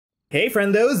Hey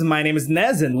friendos, my name is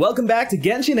Nez and welcome back to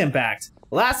Genshin Impact.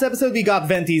 Last episode we got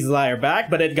Venti's lyre back,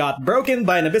 but it got broken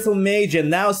by an abyssal mage and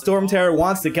now Storm Terror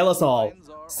wants to kill us all.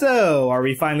 So, are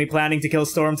we finally planning to kill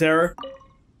Storm Terror?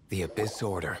 The Abyss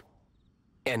Order.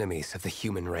 Enemies of the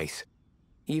human race.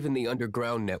 Even the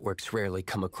underground networks rarely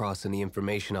come across any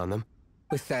information on them.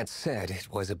 With that said, it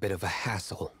was a bit of a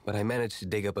hassle, but I managed to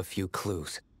dig up a few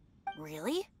clues.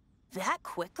 Really? That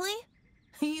quickly?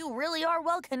 You really are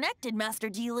well connected, Master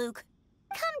G-Luke.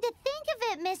 Come to think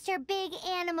of it, Mr. Big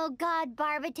Animal God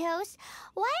Barbatos,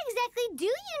 why exactly do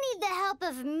you need the help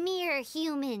of mere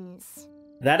humans?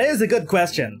 That is a good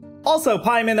question. Also,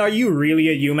 Paimon, are you really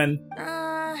a human?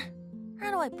 How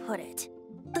do I put it?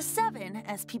 The Seven,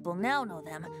 as people now know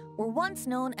them, were once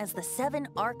known as the Seven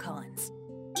Archons.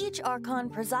 Each Archon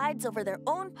presides over their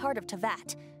own part of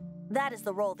Teyvat. That is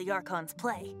the role the Archons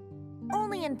play.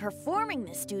 Only in performing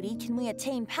this duty can we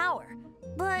attain power.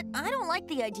 But I don't like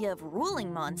the idea of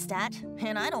ruling Mondstadt,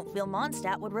 and I don't feel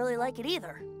Mondstadt would really like it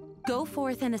either. Go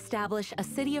forth and establish a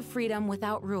city of freedom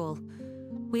without rule.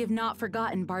 We have not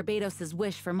forgotten Barbatos'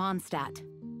 wish for Mondstadt.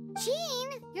 Jean,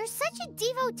 you're such a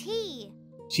devotee.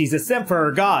 She's a simp for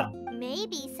her god.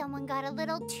 Maybe someone got a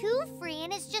little too free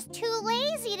and is just too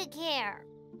lazy to care.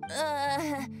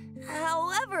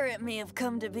 However it may have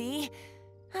come to be,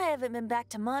 I haven't been back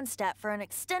to Mondstadt for an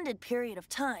extended period of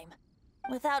time.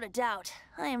 Without a doubt,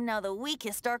 I am now the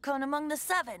weakest Archon among the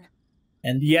Seven.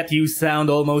 And yet you sound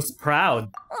almost proud.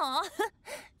 Aw,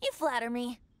 you flatter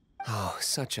me. Oh,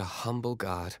 such a humble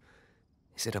god.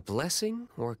 Is it a blessing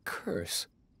or a curse?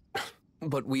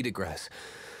 But we digress.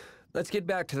 Let's get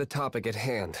back to the topic at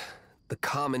hand. The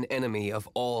common enemy of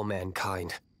all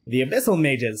mankind. The abyssal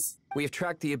mages. We have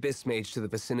tracked the Abyss Mage to the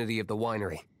vicinity of the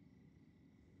winery.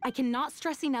 I cannot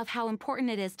stress enough how important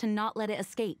it is to not let it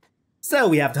escape. So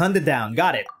we have to hunt it down,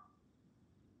 got it.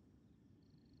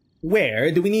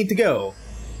 Where do we need to go?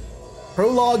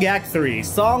 Prologue Act 3,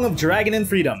 Song of Dragon and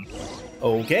Freedom.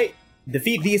 Okay,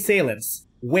 defeat the assailants.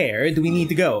 Where do we need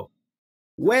to go?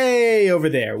 Way over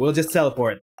there, we'll just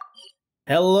teleport.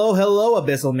 Hello, hello,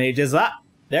 abyssal mages. Ah,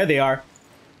 there they are.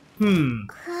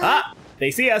 Ah,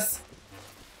 they see us.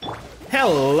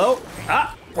 Hello.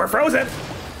 Ah, we're frozen.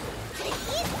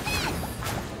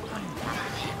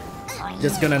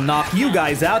 Just gonna knock you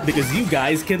guys out because you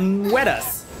guys can wet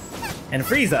us. And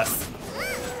freeze us.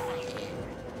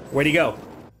 Where'd he go?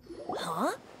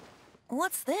 Huh?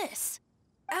 What's this?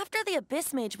 After the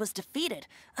Abyss Mage was defeated,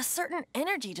 a certain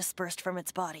energy dispersed from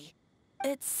its body.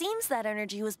 It seems that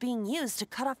energy was being used to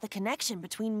cut off the connection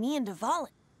between me and Dvalin.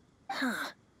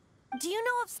 Huh. Do you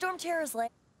know of Storm Terror's lair?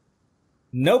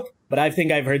 Nope, but I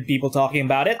think I've heard people talking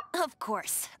about it. Of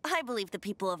course. I believe the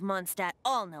people of Mondstadt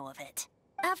all know of it.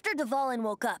 After Dvalin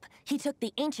woke up, he took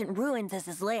the ancient ruins as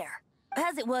his lair.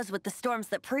 As it was with the storms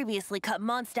that previously cut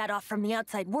Mondstadt off from the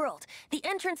outside world, the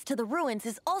entrance to the ruins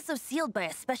is also sealed by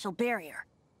a special barrier.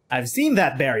 I've seen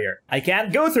that barrier. I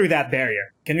can't go through that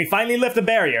barrier. Can we finally lift the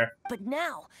barrier? But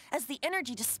now, as the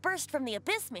energy dispersed from the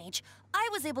Abyss Mage, I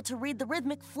was able to read the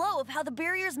rhythmic flow of how the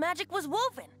barrier's magic was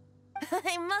woven.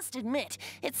 I must admit,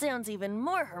 it sounds even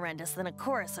more horrendous than a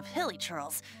chorus of hilly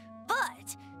churls.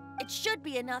 But it should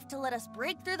be enough to let us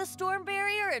break through the storm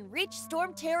barrier and reach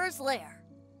Storm Terror's lair.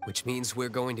 Which means we're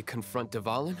going to confront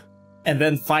Dvalin? And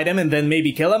then fight him and then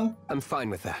maybe kill him? I'm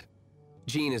fine with that.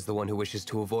 Jean is the one who wishes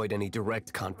to avoid any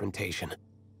direct confrontation.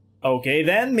 Okay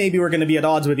then, maybe we're gonna be at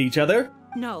odds with each other.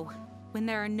 No. When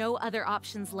there are no other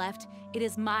options left, it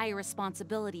is my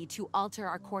responsibility to alter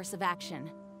our course of action.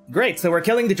 Great, so we're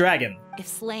killing the dragon. If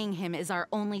slaying him is our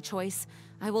only choice,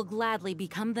 I will gladly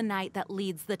become the knight that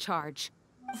leads the charge.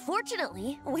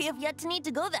 Fortunately, we have yet to need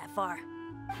to go that far.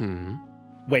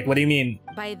 Wait, what do you mean?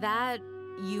 By that,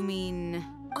 you mean...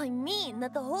 I mean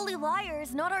that the Holy Lyre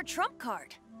is not our trump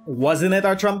card. Wasn't it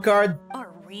our trump card?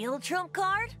 Our real trump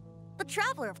card? The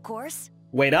Traveler, of course.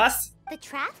 Wait, us? The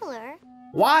Traveler?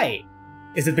 Why?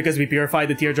 Is it because we purified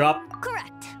the teardrop?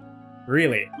 Correct.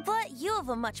 Really? But you have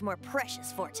a much more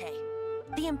precious forte.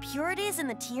 The impurities in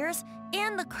the tears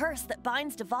and the curse that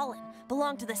binds Dvalin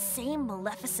belong to the same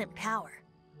maleficent power.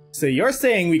 So you're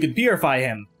saying we could purify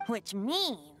him? Which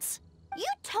means... You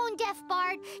tone-deaf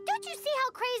bard, don't you see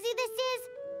how crazy this is?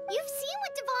 You've seen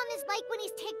what Dvalin is like when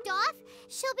he's ticked off.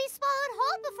 She'll be swallowed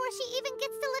whole before she even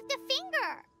gets to lift a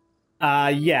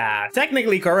finger. Yeah,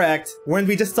 technically correct. Weren't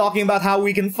we just talking about how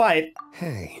we can fight?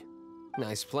 Hey,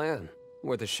 nice plan.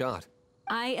 Worth a shot.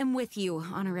 I am with you,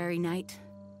 honorary knight.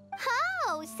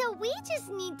 Oh, so we just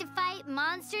need to fight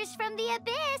monsters from the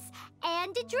abyss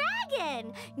and a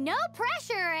dragon. No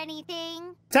pressure or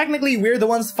anything. Technically, we're the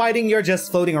ones fighting, you're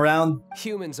just floating around.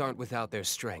 Humans aren't without their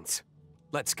strengths.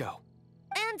 Let's go.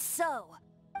 And So,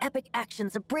 epic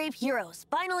actions of brave heroes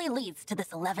finally leads to this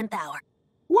 11th hour.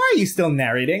 Why are you still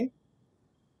narrating?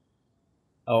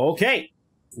 Okay.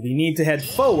 We need to head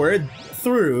forward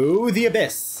through the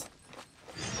abyss.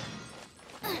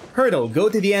 Hurdle, go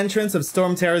to the entrance of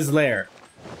Stormterror's lair.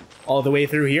 All the way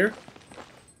through here.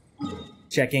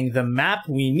 Checking the map,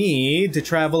 we need to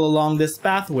travel along this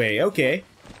pathway. Okay.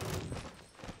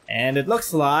 And it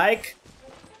looks like...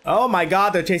 Oh my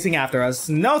god, they're chasing after us.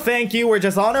 No thank you, we're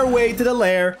just on our way to the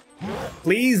lair.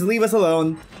 Please leave us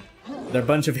alone. There are a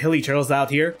bunch of hilly churls out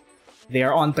here. They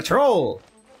are on patrol.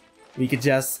 We could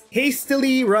just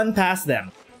hastily run past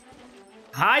them.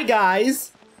 Hi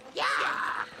guys!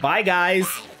 Bye guys!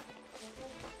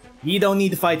 We don't need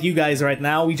to fight you guys right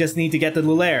now, we just need to get to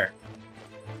the lair.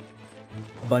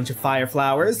 A bunch of fire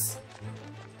flowers.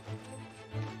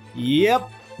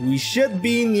 Yep, we should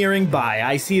be nearing by.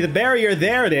 I see the barrier,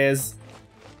 there it is.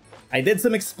 I did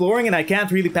some exploring and I can't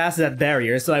really pass that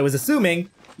barrier, so I was assuming,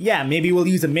 yeah, maybe we'll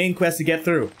use a main quest to get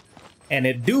through. And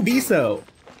it do be so.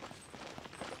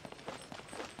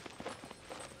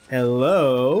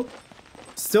 Hello?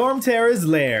 Stormterror's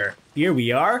lair. Here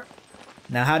we are.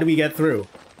 Now how do we get through?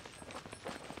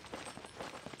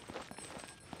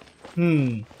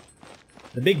 The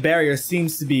big barrier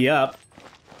seems to be up.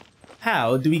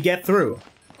 How do we get through?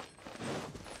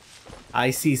 I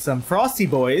see some frosty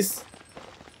boys.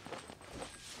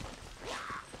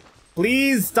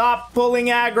 Please stop pulling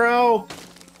aggro!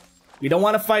 We don't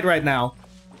want to fight right now.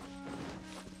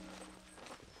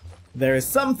 There is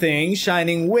something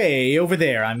shining way over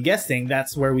there. I'm guessing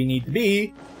that's where we need to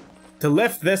be to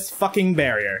lift this fucking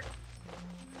barrier.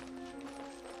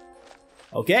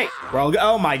 Okay, we're all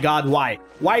oh my god, why?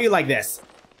 Why are you like this?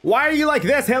 Why are you like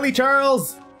this, Hilly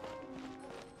Charles?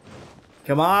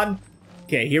 Come on.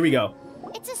 Okay, here we go.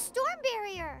 It's a storm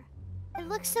barrier. It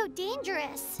looks so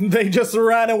dangerous. They just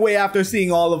ran away after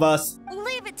seeing all of us.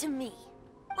 Leave it to me.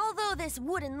 Although this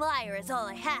wooden lyre is all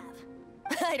I have.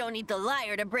 I don't need the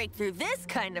lyre to break through this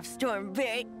kind of storm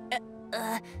barrier.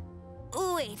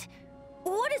 Wait,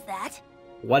 what is that?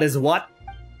 What is what?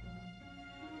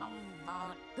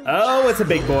 Oh, it's a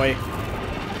big boy.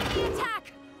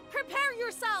 Attack! Prepare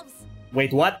yourselves!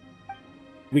 Wait, what?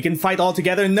 We can fight all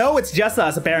together? No, it's just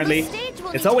us, apparently.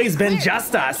 It's always been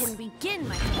just us. I can begin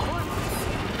my performance.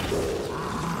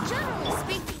 Generally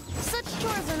speaking, such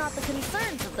chores are not the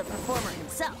concerns of the performer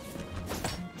himself.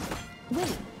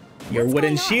 Wait. Your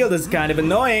wooden shield is kind of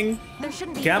annoying.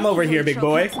 Come over here, big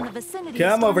boy.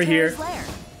 Come over here.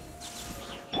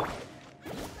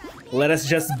 Let us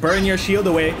just burn your shield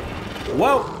away.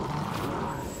 Whoa!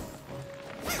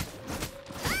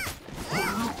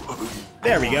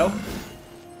 There we go.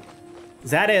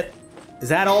 Is that it? Is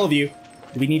that all of you?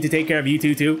 Do we need to take care of you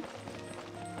two too?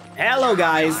 Hello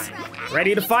guys!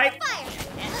 Ready to fight?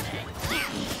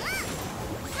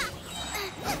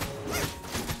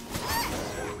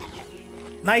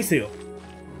 Nice-oo.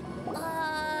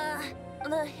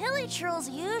 The hilly trolls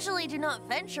usually do not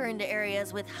venture into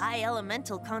areas with high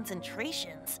elemental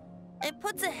concentrations. It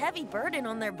puts a heavy burden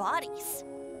on their bodies.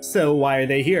 So why are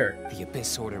they here? The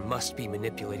Abyss Order must be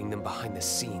manipulating them behind the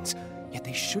scenes, yet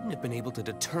they shouldn't have been able to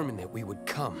determine that we would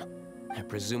come. They're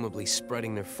presumably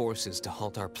spreading their forces to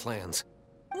halt our plans.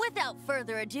 Without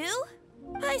further ado,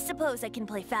 I suppose I can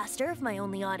play faster if my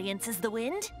only audience is the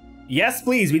wind. Yes,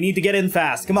 please, we need to get in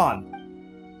fast. Come on.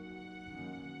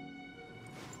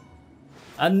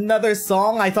 Another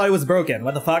song? I thought it was broken.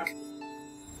 What the fuck?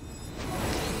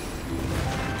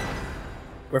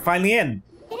 We're finally in.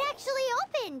 It actually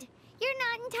opened. You're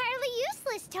not entirely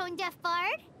useless, Tone Deaf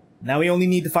Bard. Now we only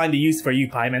need to find a use for you,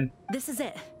 Paimon. This is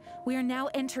it. We are now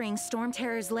entering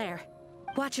Stormterror's lair.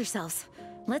 Watch yourselves.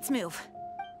 Let's move.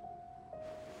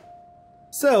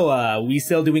 So, we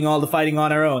still doing all the fighting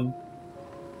on our own?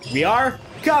 We are?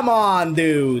 Come on,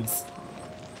 dudes!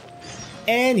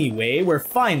 Anyway, we're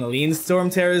finally in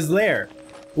Stormterror's lair.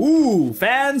 Ooh,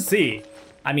 fancy!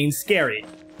 I mean scary.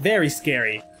 Very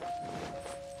scary.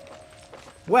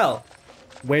 Well,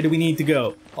 where do we need to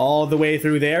go? All the way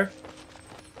through there?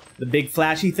 The big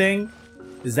flashy thing?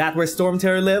 Is that where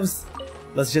Stormterror lives?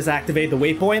 Let's just activate the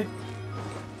waypoint.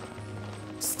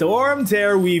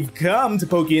 Stormterror, we've come to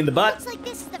poke you in the butt. Looks like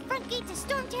this is the front gate to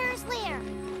Stormterror's lair.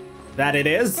 That it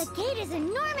is? The gate is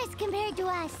enormous compared to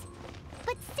us.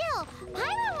 But still,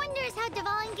 Paimon wonders how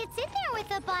Dvalin gets in there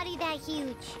with a body that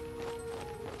huge.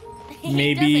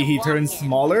 Maybe he turns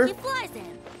smaller? He flies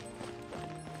in.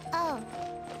 Oh.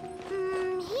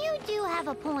 You do have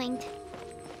a point.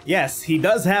 Yes, he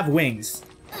does have wings.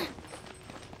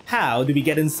 How do we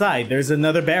get inside? There's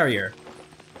another barrier.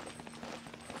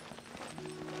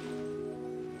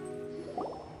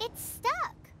 It's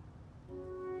stuck.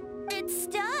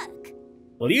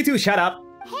 Will you two shut up?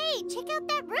 Hey, check out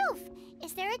that roof.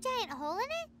 Is there a giant hole in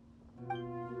it?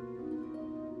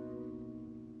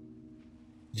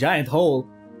 Giant hole?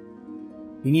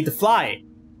 We need to fly.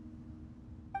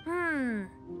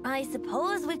 I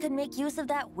suppose we could make use of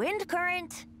that wind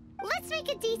current. Let's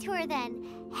make a detour then.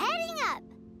 Heading up.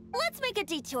 Let's make a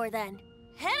detour then.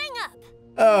 Heading up.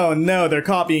 Oh no, they're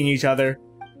copying each other.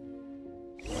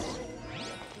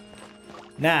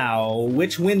 Now,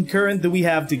 which wind current do we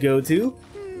have to go to?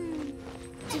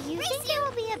 Do you think there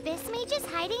will be abyss mages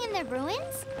hiding in the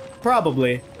ruins?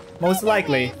 Probably. Most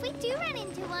likely. If we do run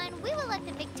into one, we will let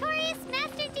the victorious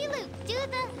Master D-Luke do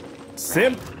the...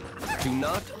 Simp! Do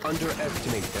not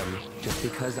underestimate them just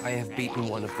because I have beaten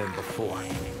one of them before.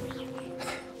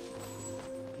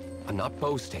 I'm not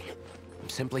boasting. I'm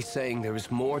simply saying there is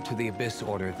more to the Abyss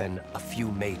Order than a few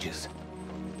mages.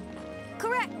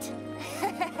 Correct.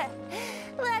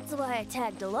 That's why I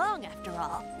tagged along after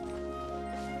all.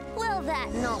 Well, that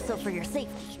and also for your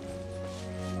safety.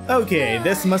 Okay,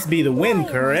 this must be the wind Why am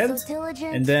I current. so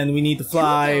diligent? And then we need to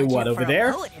fly, Too what, diligent over for a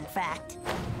there? poet, in fact.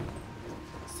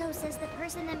 So says the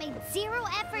person that made zero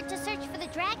effort to search for the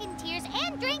dragon tears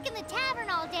and drank in the tavern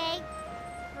all day.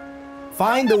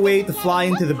 Find a way to fly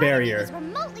into the What part of you barrier. is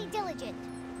remotely diligent?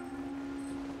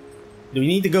 Do we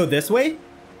need to go this way?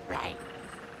 Right.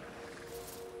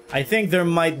 I think there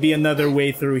might be another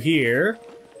way through here.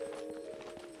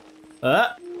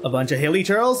 A bunch of hilly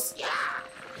churls?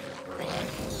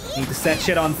 Need to set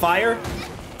shit on fire?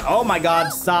 Oh my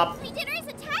god, stop. Dinner is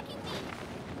attacking me.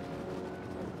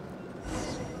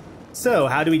 So,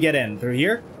 how do we get in? Through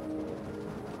here?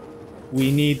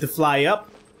 We need to fly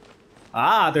up.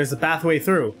 Ah, there's a pathway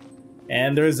through.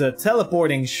 And there's a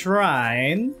teleporting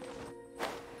shrine.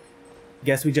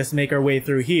 Guess we just make our way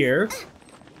through here.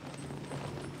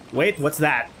 Wait, what's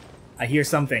that? I hear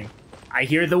something. I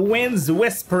hear the winds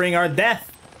whispering our death.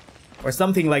 Or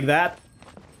something like that.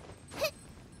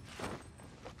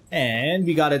 And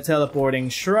we got a teleporting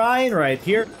shrine right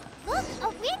here. Look, a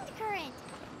wind current.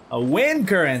 A wind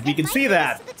current, we can see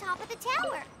that. To the top of the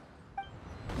tower.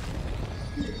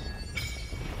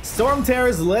 Storm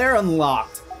Terror's lair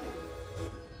unlocked.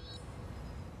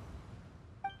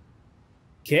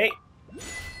 Okay.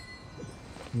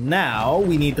 Now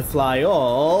we need to fly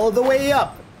all the way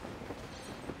up.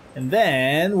 And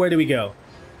then, where do we go?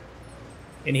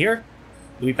 In here?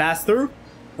 Do we pass through?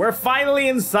 We're finally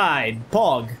inside.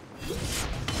 Pog.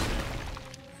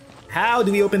 How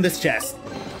do we open this chest?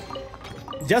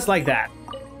 Just like that.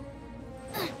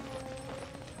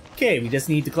 Okay, we just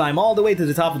need to climb all the way to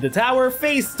the top of the tower,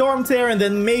 face Storm Terror, and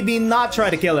then maybe not try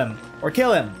to kill him. Or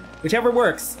kill him. Whichever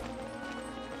works.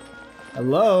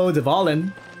 Hello,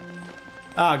 Dvalin.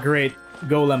 Ah, great.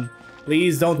 Golem.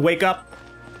 Please don't wake up.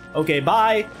 Okay,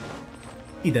 bye.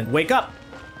 He didn't wake up.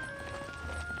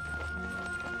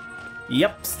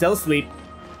 Yep, still asleep.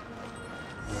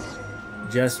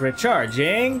 Just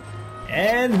recharging.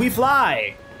 And we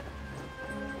fly.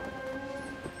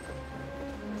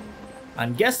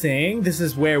 I'm guessing this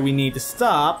is where we need to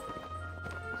stop.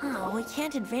 Oh, we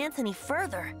can't advance any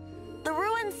further. The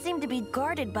ruins seem to be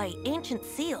guarded by ancient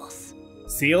seals.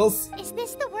 Seals? Is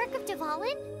this the work of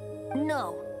Dvalin?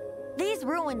 No. These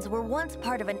ruins were once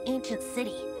part of an ancient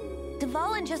city.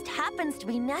 Dvalin just happens to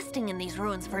be nesting in these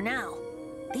ruins for now.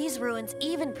 These ruins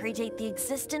even predate the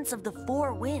existence of the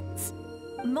Four Winds.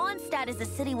 Mondstadt is a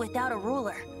city without a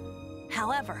ruler.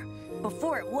 However,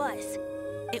 before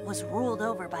it was ruled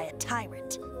over by a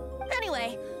tyrant.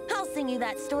 Anyway, I'll sing you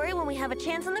that story when we have a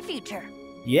chance in the future.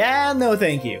 Yeah, no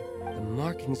thank you. The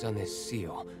markings on this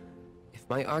seal. If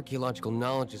my archaeological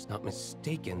knowledge is not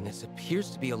mistaken, this appears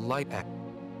to be a light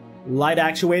Light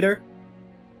actuator?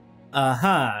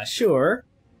 Uh-huh, sure.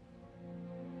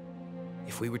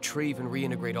 If we retrieve and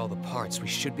reintegrate all the parts, we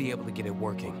should be able to get it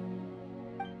working.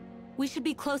 We should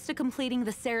be close to completing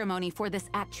the ceremony for this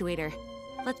actuator.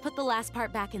 Let's put the last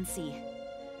part back and see.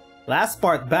 Last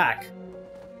part back.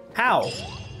 How?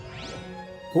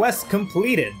 Quest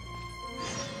completed.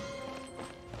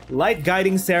 Light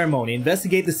guiding ceremony.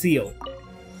 Investigate the seal.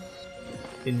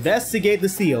 Investigate the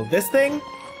seal. This thing?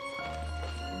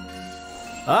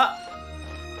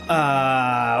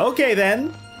 Okay then.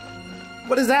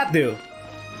 What does that do?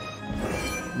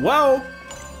 Whoa.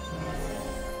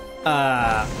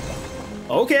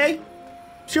 Okay.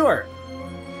 Sure.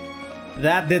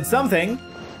 That did something.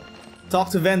 Talk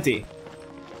to Venti.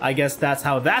 I guess that's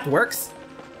how that works.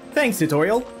 Thanks,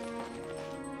 tutorial.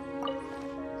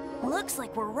 Looks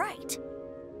like we're right.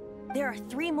 There are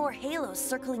 3 more halos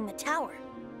circling the tower.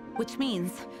 Which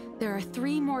means there are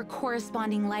 3 more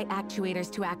corresponding light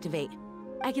actuators to activate.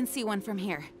 I can see one from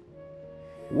here.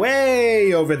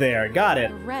 Way over there. Got it.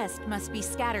 The rest must be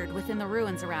scattered within the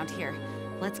ruins around here.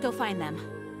 Let's go find them.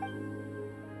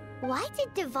 Why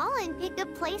did Devon pick a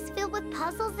place filled with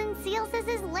puzzles and seals as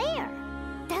his lair?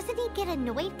 Doesn't he get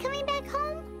annoyed coming back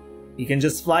home? You can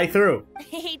just fly through.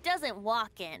 He doesn't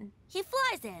walk in. He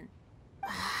flies in.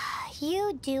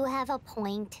 You do have a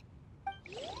point.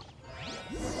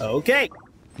 Okay.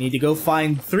 Need to go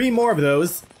find 3 more of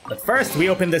those. But first, we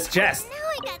open this chest. Now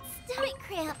I got stomach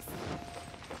cramps.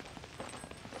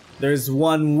 There's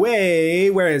one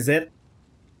way. Where is it?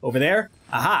 Over there?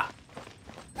 Aha!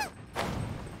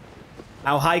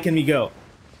 How high can we go?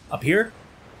 Up here?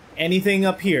 Anything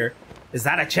up here? Is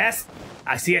that a chest?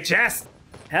 I see a chest!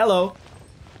 Hello!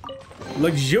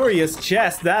 Luxurious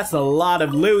chest, that's a lot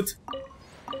of loot!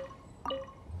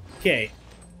 Okay.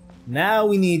 Now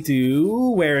we need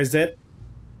to... Where is it?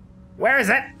 Where is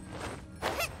it?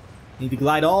 Need to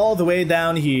glide all the way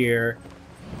down here.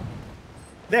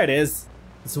 There it is.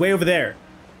 It's way over there.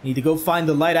 Need to go find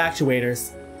the light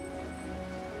actuators.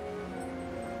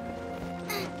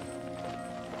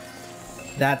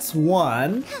 That's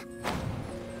one.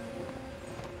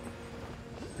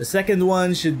 The second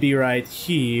one should be right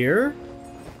here.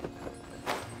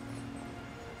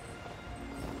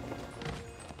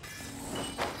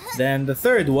 Then the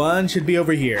third one should be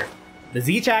over here. Does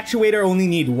each actuator only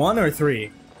need 1 or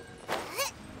 3?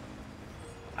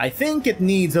 I think it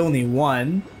needs only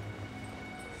 1.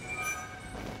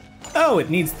 Oh, it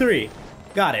needs 3.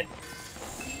 Got it.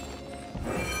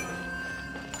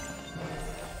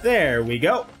 There we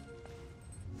go.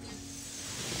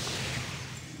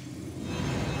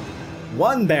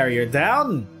 1 barrier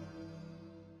down.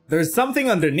 There's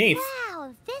something underneath.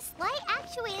 Wow, this light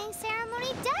actuating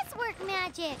ceremony does work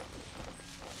magic.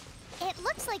 It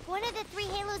looks like one of the 3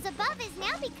 halos above has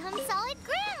now become solid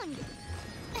ground.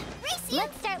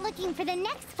 Let's start looking for the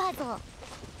next puzzle.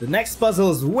 The next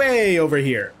puzzle is way over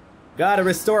here. Gotta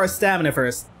restore our stamina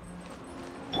first.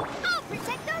 Oh,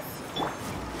 protect us!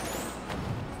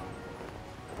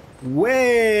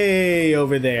 Way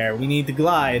over there. We need to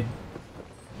glide.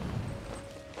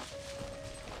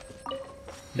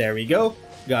 There we go.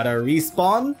 Gotta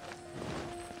respawn.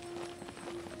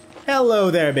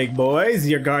 Hello there, big boys.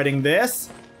 You're guarding this.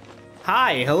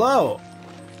 Hi, hello.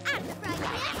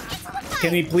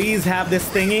 Can we please have this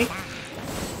thingy?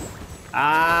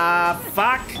 Ah,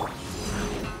 fuck.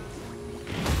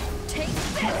 Take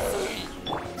this!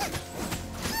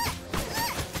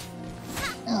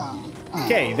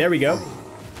 Okay, there we go.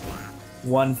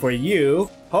 1 for you.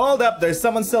 Hold up, there's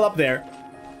someone still up there.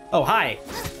 Oh, hi.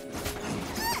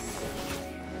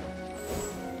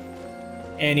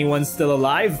 Anyone still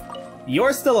alive?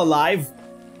 You're still alive.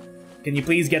 Can you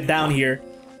please get down here?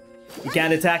 We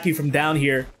can't attack you from down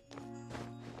here.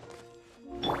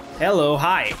 Hello,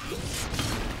 hi.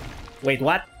 Wait,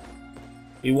 what?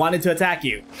 We wanted to attack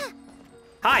you.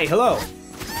 Hi, hello.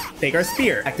 Take our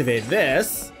spear. Activate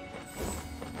this.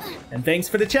 And thanks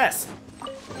for the chest.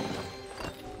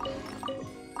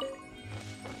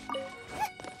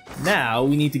 Now,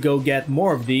 we need to go get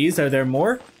more of these. Are there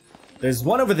more? There's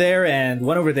one over there and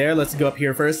one over there. Let's go up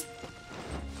here first.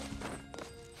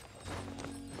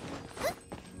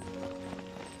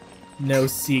 No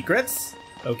secrets.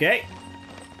 Okay.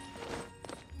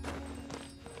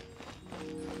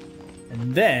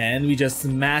 And then we just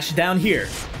smash down here.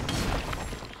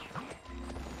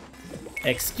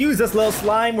 Excuse us, little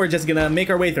slime. We're just gonna make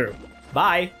our way through.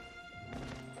 Bye.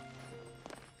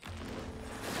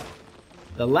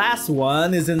 The last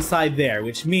one is inside there,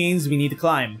 which means we need to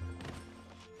climb.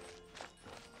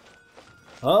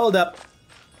 Hold up.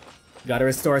 Gotta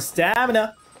restore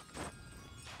stamina.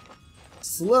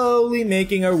 Slowly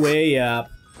making our way up.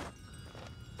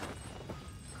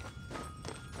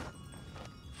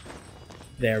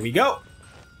 There we go.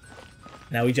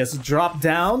 Now we just drop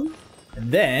down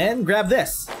and then grab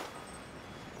this.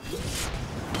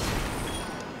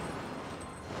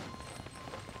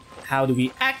 How do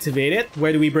we activate it?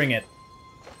 Where do we bring it?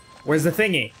 Where's the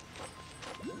thingy?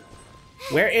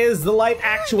 Where is the light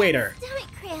actuator?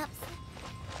 Stomach cramps.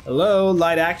 Hello,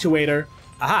 light actuator.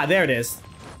 Aha, there it is.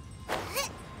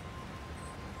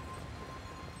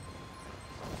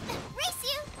 Race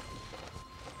you.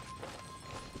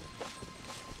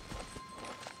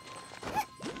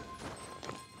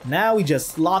 Now we just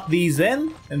slot these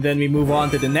in, and then we move on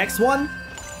to the next one.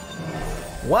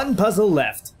 1 puzzle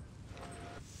left.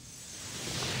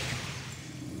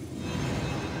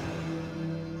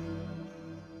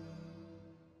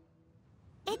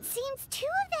 It seems 2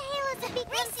 of the halos have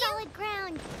become solid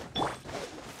ground.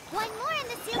 1 more and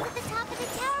the seals at the top of the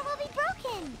tower will be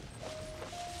broken.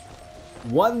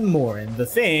 One more, and the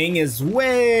thing is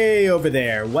way over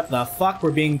there. What the fuck?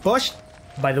 We're being pushed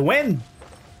by the wind.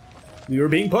 We were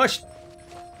being pushed.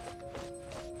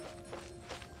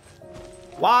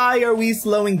 Why are we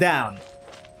slowing down?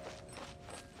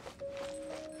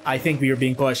 I think we are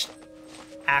being pushed.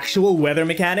 Actual weather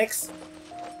mechanics?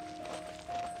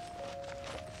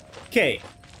 Okay.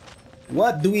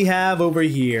 What do we have over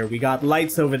here? We got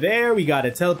lights over there. We got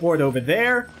a teleport over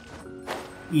there.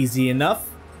 Easy enough.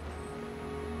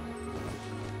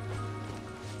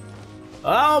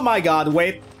 Oh my god,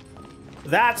 wait.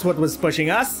 That's what was pushing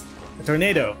us. A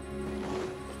tornado.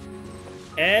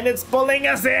 And it's pulling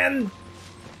us in.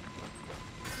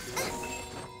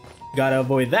 Gotta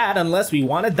avoid that unless we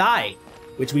want to die,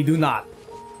 which we do not.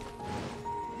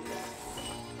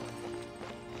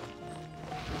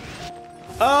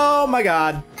 Oh my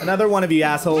god, another one of you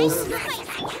assholes.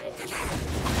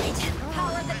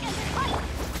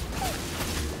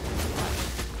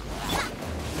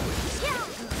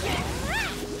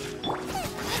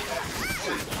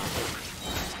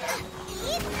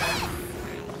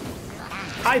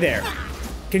 Hi there.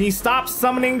 Can you stop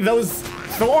summoning those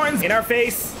thorns in our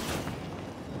face?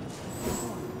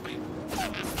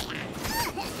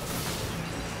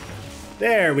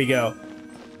 There we go.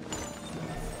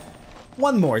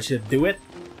 One more should do it.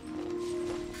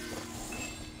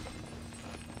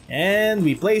 And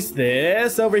we place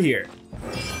this over here.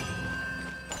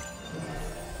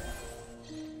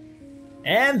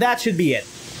 And that should be it.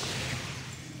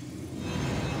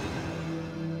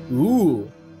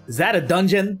 Ooh, is that a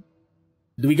dungeon?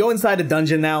 Do we go inside a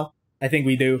dungeon now? I think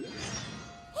we do.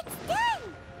 It's done!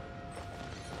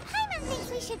 Paimon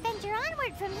thinks we should venture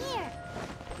onward from here.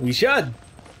 We should.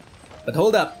 But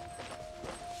hold up.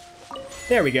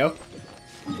 There we go.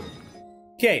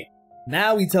 Okay,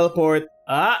 now we teleport.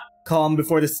 Calm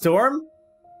before the storm.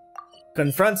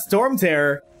 Confront storm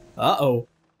terror. Uh-oh.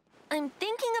 I'm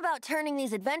thinking about turning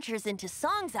these adventures into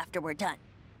songs after we're done.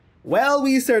 Well,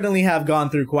 we certainly have gone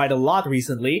through quite a lot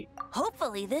recently.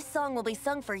 Hopefully this song will be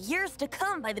sung for years to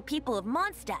come by the people of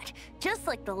Mondstadt, just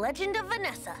like the legend of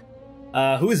Vanessa.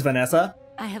 Who's Vanessa?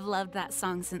 I have loved that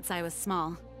song since I was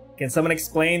small. Can someone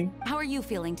explain? How are you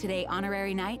feeling today,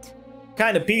 Honorary Knight?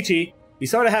 Kinda peachy. We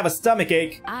sort of have a stomach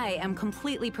ache. I am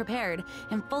completely prepared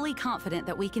and fully confident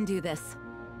that we can do this.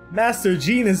 Master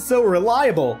Jean is so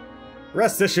reliable.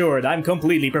 Rest assured, I'm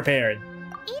completely prepared.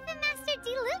 Even Master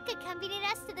Diluc accompanied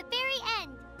us to the very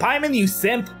end. Paimon, you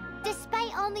simp!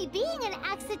 Despite only being an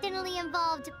accidentally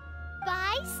involved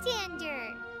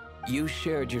bystander. You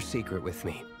shared your secret with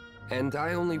me, and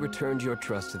I only returned your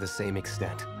trust to the same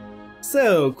extent.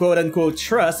 So, quote-unquote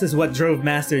trust is what drove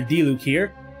Master Diluc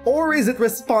here? Or is it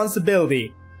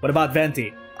responsibility? What about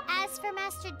Venti? As for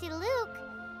Master Diluc,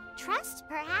 trust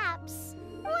perhaps.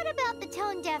 What about the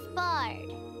tone-deaf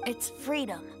bard? It's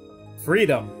freedom.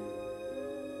 Freedom.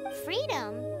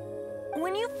 Freedom?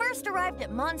 When you first arrived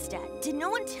at Mondstadt, did no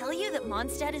one tell you that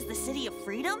Mondstadt is the city of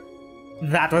freedom?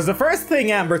 That was the first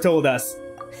thing Amber told us.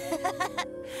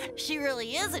 She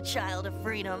really is a child of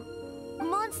freedom.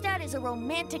 Mondstadt is a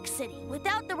romantic city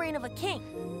without the reign of a king.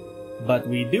 But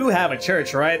we do have a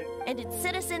church, right? And its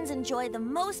citizens enjoy the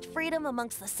most freedom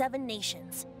amongst the 7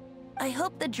 nations. I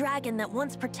hope the dragon that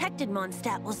once protected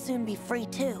Mondstadt will soon be free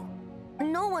too.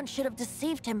 No one should have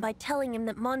deceived him by telling him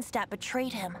that Mondstadt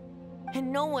betrayed him.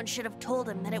 And no one should have told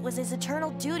him that it was his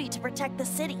eternal duty to protect the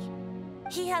city.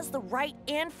 He has the right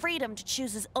and freedom to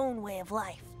choose his own way of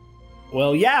life.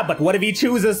 Well, yeah, but what if he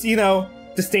chooses, you know,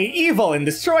 to stay evil and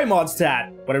destroy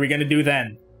Mondstadt? What are we gonna do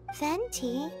then?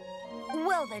 Venti?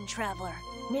 Well then, traveler,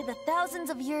 may the thousands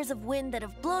of years of wind that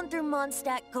have blown through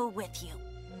Mondstadt go with you.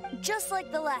 Just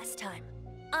like the last time,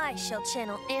 I shall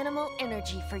channel animal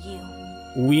energy for you.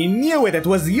 We knew it! It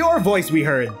was your voice we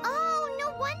heard! Oh,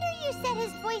 no wonder you said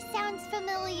his voice sounds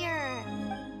familiar.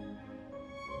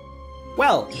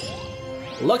 Well,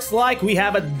 looks like we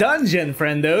have a dungeon,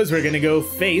 friendos. We're gonna go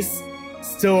face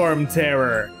Storm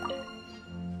Terror.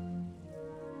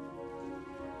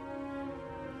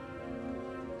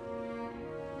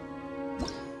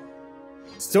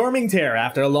 Storming Terror,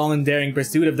 after a long and daring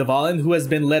pursuit of Dvalin, who has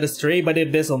been led astray by the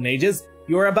Abyssal Mages,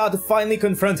 you are about to finally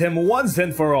confront him once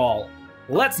and for all.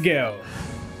 Let's go!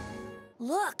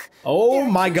 Look! Oh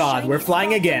my god, we're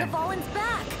flying again. Dvalin's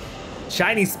back.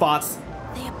 Shiny spots.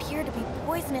 They appear to be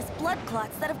poisonous blood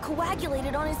clots that have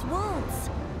coagulated on his wounds.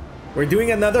 We're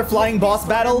doing another flying boss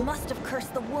battle? Must have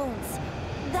cursed the wounds.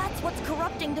 That's what's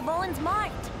corrupting Dvalin's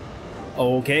mind.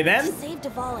 Okay then. To save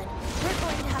Dvalin, we're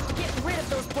going to have to get rid of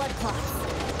those blood clots.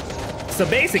 So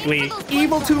basically,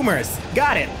 evil tumors.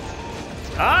 Got it.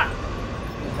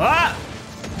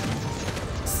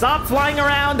 Stop flying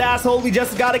around, asshole. We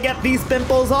just gotta get these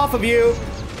pimples off of you.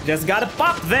 Just gotta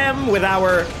pop them with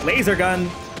our laser gun.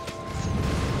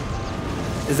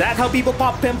 Is that how people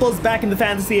pop pimples back in the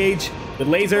fantasy age? With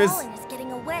lasers? Fallen is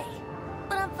getting away,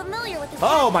 but I'm familiar with this.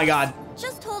 Oh my god.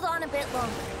 Just hold on a bit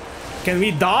longer. Can we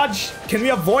dodge? Can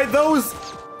we avoid those?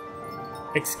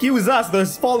 Excuse us,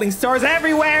 there's falling stars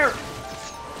everywhere!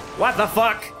 What the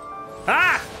fuck?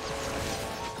 Ah!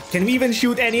 Can we even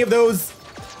shoot any of those?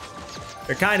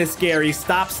 They're kind of scary.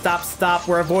 Stop, stop, stop.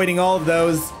 We're avoiding all of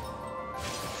those.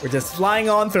 We're just flying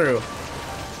on through.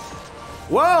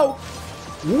 Whoa!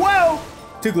 Whoa!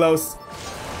 Too close.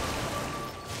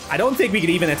 I don't think we could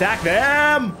even attack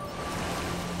them!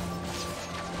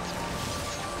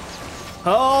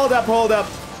 Hold up, hold up.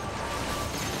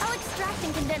 I'll extract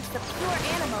and condense the pure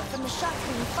animal from the shock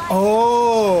being fired.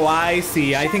 Oh, I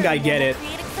see. I think I get it.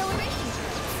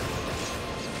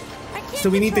 So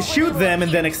we need to shoot them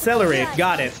and then accelerate.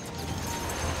 Got it.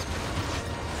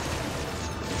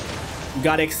 We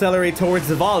gotta accelerate towards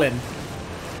the Valen.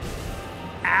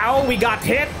 Ow, we got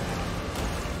hit.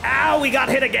 Ow, we got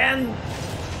hit again.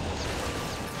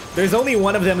 There's only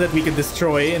one of them that we can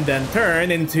destroy and then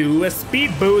turn into a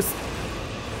speed boost.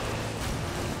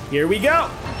 Here we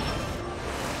go.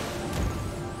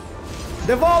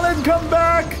 The Valen, come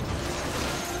back.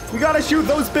 We gotta shoot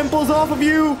those pimples off of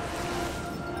you.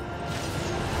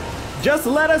 Just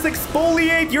let us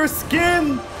exfoliate your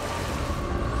skin.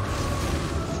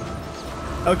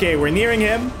 Okay, we're nearing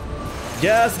him.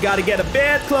 Just gotta get a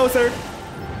bit closer.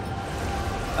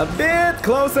 A bit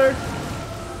closer.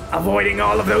 Avoiding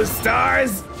all of those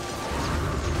stars.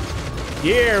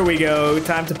 Here we go.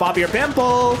 Time to pop your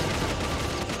pimple.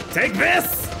 Take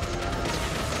this.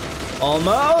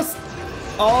 Almost.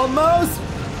 Almost.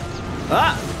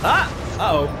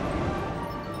 Uh-oh.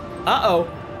 Uh-oh.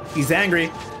 He's angry.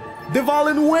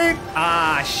 Devalen, wait!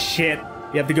 Ah, shit.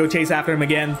 You have to go chase after him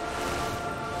again.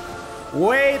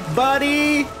 Wait,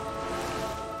 buddy!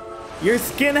 Your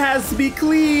skin has to be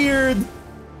cleared!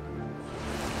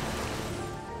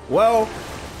 Whoa.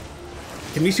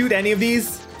 Can we shoot any of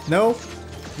these? No?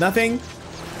 Nothing?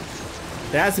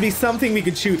 There has to be something we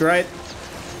could shoot, right?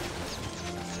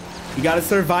 We gotta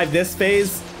survive this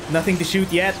phase. Nothing to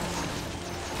shoot yet.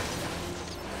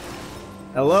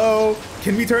 Hello?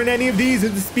 Can we turn any of these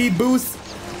into speed boosts?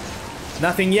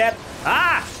 Nothing yet.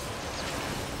 Ah!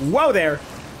 Whoa there.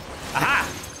 Aha!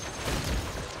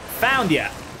 Found ya.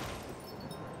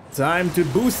 Time to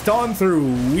boost on through.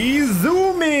 We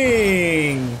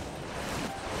zooming!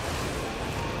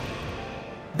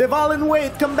 Devalen,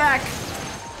 wait, come back.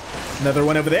 Another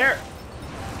one over there.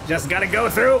 Just gotta go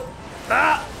through.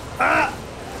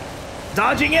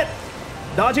 Dodging it.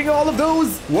 Dodging all of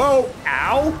those. Whoa.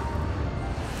 Ow.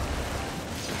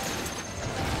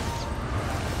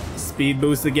 Speed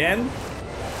boost again.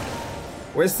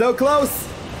 We're so close.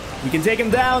 We can take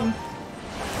him down.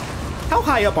 How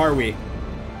high up are we?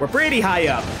 We're pretty high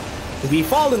up. If we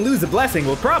fall and lose a blessing,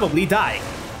 we'll probably die.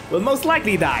 We'll most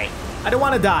likely die. I don't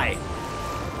want to die.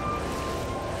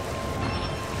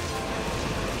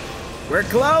 We're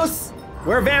close.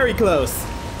 We're very close.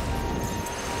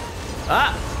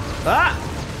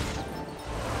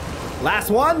 Last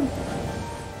one.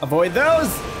 Avoid those.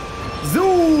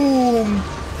 Zoom.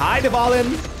 Hi, Devalen.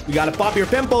 We gotta pop your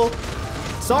pimple.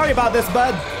 Sorry about this,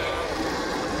 bud.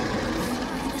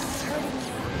 This is hurting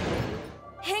you.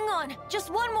 Hang on,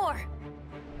 just one more.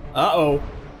 Uh-oh.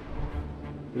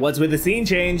 What's with the scene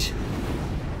change?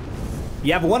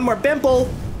 You have one more pimple.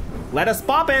 Let us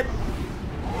pop it.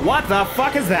 What the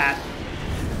fuck is that?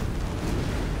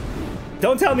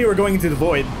 Don't tell me we're going into the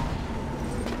void.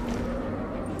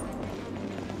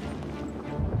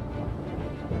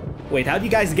 Wait, how'd you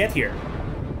guys get here?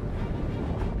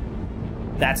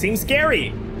 That seems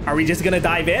scary. Are we just gonna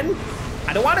dive in?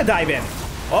 I don't want to dive in.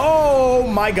 Oh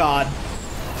my god.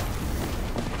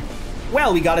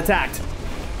 Well, we got attacked.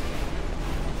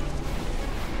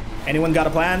 Anyone got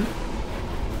a plan?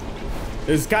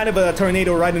 There's kind of a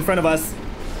tornado right in front of us.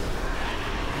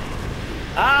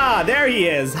 Ah, there he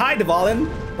is. Hi, Devalen.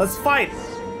 Let's fight.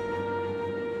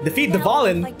 Defeat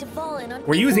Devalen.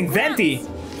 We're using Venti.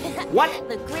 What?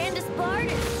 The grandest bard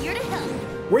is here to help.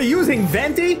 We're using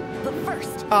Venti? But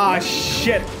first. Ah,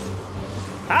 shit.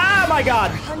 Ah, my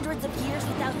god. Hundreds of years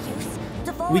without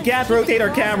use. We can't rotate our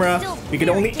camera. We can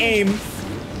only aim.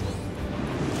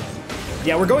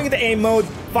 Yeah, we're going into aim mode.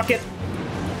 Fuck it.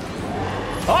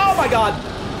 Oh my god.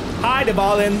 Hi,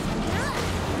 Devalen.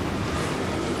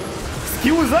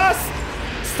 Excuse us.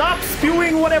 Stop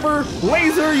spewing whatever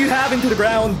laser you have into the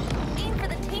ground. Aim for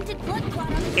the tainted blood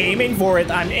clot on the Aiming for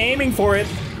it. I'm aiming for it.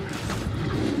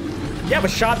 You have a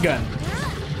shotgun.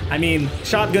 I mean,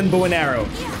 shotgun, bow and arrow.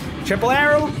 Triple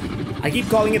arrow? I keep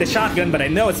calling it a shotgun, but I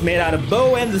know it's made out of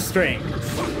bow and the string.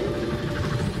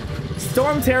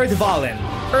 Storm Terror Dvalin,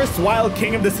 erstwhile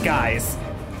king of the skies.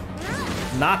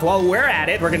 Not while we're at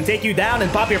it. We're gonna take you down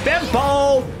and pop your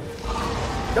pimple!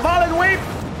 Dvalin, wait!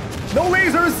 No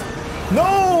lasers!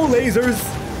 No lasers!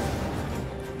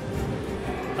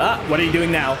 Ah, what are you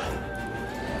doing now?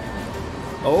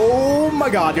 Oh my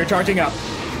god, you're charging up.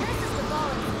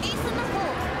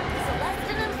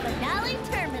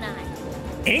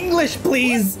 English,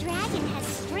 please! This dragon has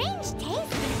strange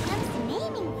taste when it comes to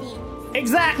naming things.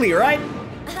 Exactly, right?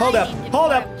 Hold up,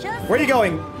 hold up. Where are you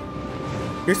going?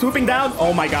 You're swooping down?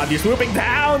 Oh my god, you're swooping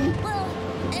down! Well,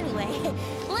 anyway,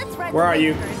 let's ride Where are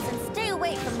you? and stay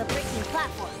away from the breaking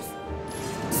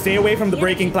platforms. Stay away from the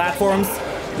breaking platforms.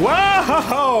 Whoa!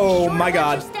 Oh my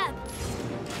god.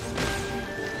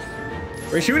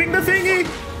 We're shooting the thingy!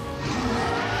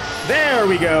 There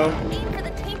we go. Aim for the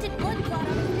tainted blood clot.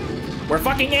 We're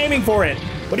fucking aiming for it.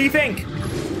 What do you think?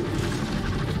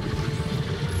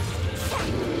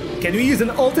 Can we use an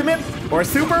ultimate or a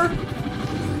super?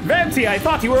 Venti, I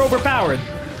thought you were overpowered.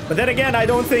 But then again, I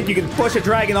don't think you can push a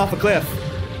dragon off a cliff.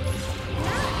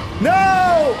 No!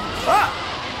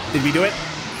 Ah! Did we do it?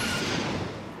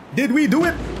 Did we do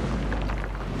it?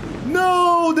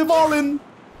 No, Dvalin!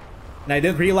 And I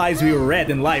didn't realize we were red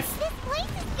in life. This place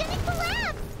is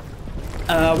gonna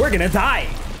collapse. We're gonna die.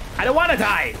 I don't wanna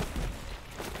die.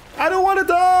 I don't wanna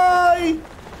die!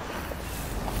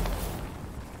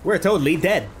 We're totally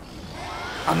dead.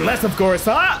 Unless, of course,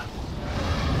 huh?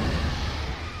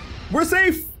 We're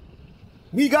safe!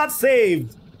 We got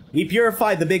saved! We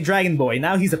purified the big dragon boy,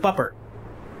 now he's a pupper.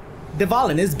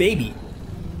 Dvalin is baby.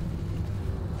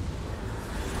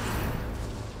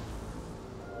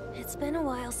 It's been a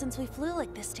while since we flew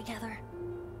like this together.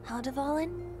 Huh,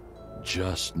 Dvalin?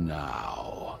 Just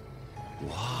now.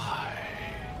 Why?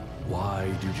 Why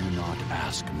did you not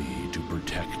ask me to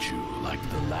protect you like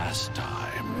the last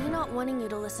time? Me not wanting you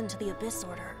to listen to the Abyss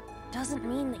Order doesn't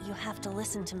mean that you have to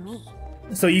listen to me.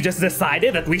 So you just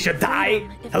decided that we should die?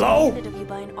 Freedom, if Hello? demanded of you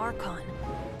by an Archon,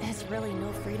 is really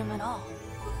no freedom at all.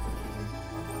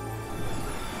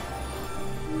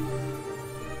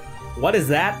 What is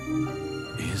that?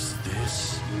 Is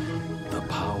this the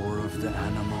power of the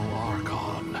Animal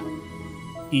Archon?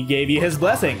 He gave you his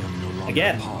blessing. I am no longer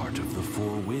Again. part of the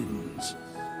Four Winds.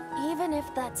 Even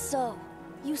if that's so,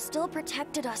 you still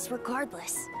protected us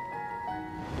regardless.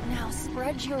 Now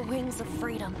spread your wings of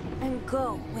freedom and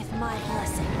go with my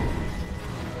blessing.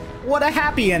 What a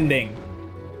happy ending.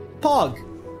 Pog,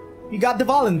 you got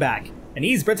Dvalin back, and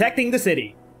he's protecting the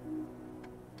city.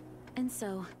 And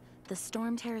so, the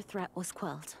Storm Terror threat was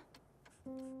quelled.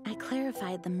 I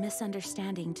clarified the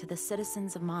misunderstanding to the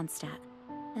citizens of Mondstadt,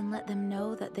 and let them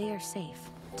know that they are safe.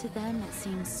 To them, it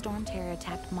seems Storm Terror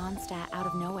attacked Mondstadt out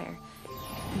of nowhere,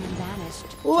 and then vanished.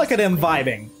 Look at him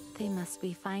vibing. They must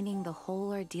be finding the whole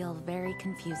ordeal very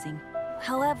confusing.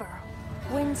 However,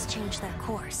 winds change their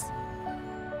course.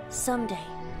 Someday,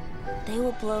 they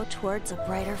will blow towards a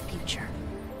brighter future.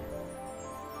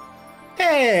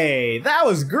 Hey, that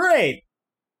was great!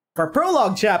 For a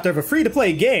prologue chapter of a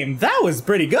free-to-play game, that was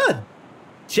pretty good!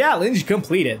 Challenge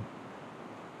completed.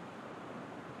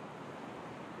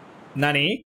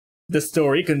 Nani? The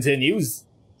story continues.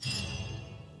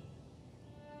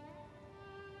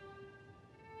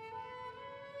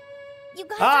 You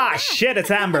guys Ah, are back. shit,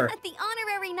 it's Amber. The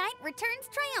honorary knight returns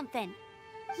triumphant.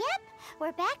 Yep,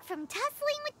 we're back from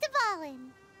tussling with Dvalin.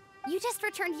 You just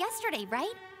returned yesterday,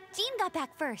 right? Jean got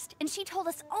back first, and she told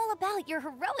us all about your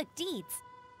heroic deeds.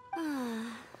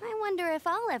 I wonder if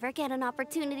I'll ever get an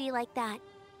opportunity like that.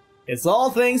 It's all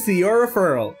thanks to your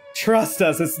referral. Trust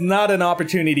us, it's not an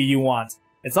opportunity you want.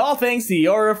 It's all thanks to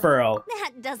your referral.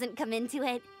 That doesn't come into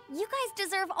it. You guys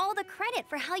deserve all the credit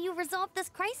for how you resolved this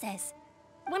crisis.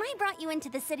 When I brought you into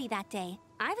the city that day,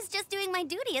 I was just doing my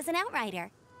duty as an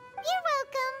outrider. You're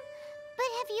welcome. But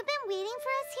have you been waiting for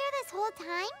us here this whole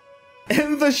time?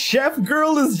 And the chef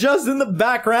girl is just in the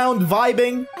background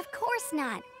vibing. Of course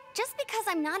not. Just because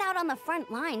I'm not out on the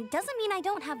front line doesn't mean I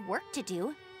don't have work to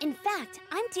do. In fact,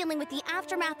 I'm dealing with the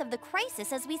aftermath of the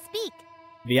crisis as we speak.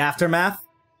 The aftermath?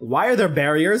 Why are there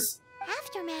barriers?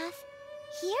 Aftermath?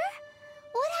 Here?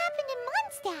 What happened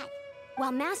in Mondstadt?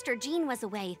 While Master Jean was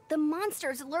away, the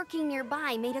monsters lurking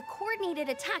nearby made a coordinated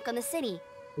attack on the city.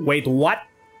 Wait, what?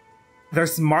 They're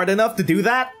smart enough to do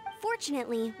that?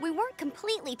 Fortunately, we weren't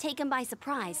completely taken by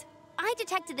surprise. I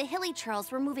detected the Hilly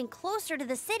Churls were moving closer to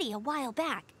the city a while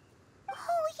back.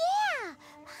 Oh yeah!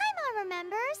 Paimon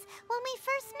remembers. When we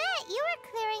first met, you were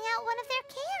clearing out one of their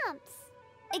camps.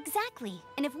 Exactly.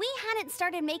 And if we hadn't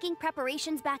started making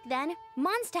preparations back then,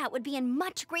 Mondstadt would be in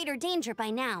much greater danger by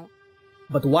now.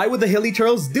 But why would the hilly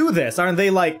turtles do this? Aren't they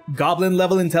like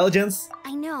goblin-level intelligence?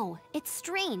 I know. It's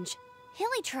strange.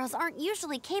 Hilly churls aren't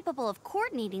usually capable of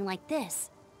coordinating like this.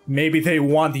 Maybe they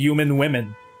want human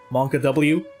women. Monka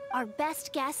W? Our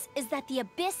best guess is that the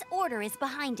Abyss Order is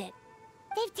behind it.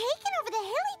 They've taken over the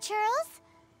hilly churls.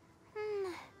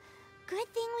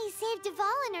 Good thing we saved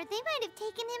Dvalin, or they might have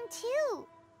taken him too.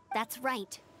 That's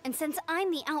right. And since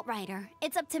I'm the Outrider,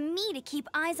 it's up to me to keep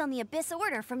eyes on the Abyss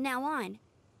Order from now on.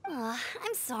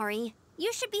 I'm sorry.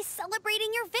 You should be celebrating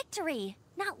your victory,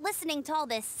 not listening to all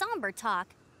this somber talk.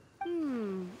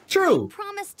 True. I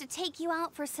promised to take you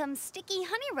out for some sticky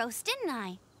honey roast, didn't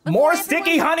I? More Before sticky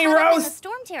everyone got honey caught up in roast? the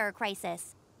Storm Terror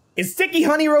crisis. Is sticky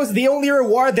honey roast the only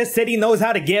reward this city knows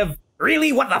how to give?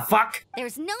 Really? What the fuck?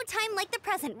 There's no time like the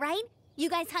present, right? You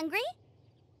guys hungry?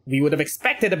 We would have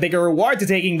expected a bigger reward to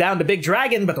taking down the big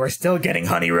dragon, but we're still getting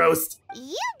honey roast.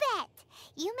 You bet!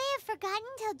 You may have forgotten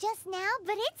till just now,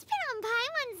 but it's been on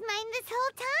Paimon's mind this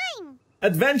whole time.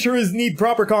 Adventurers need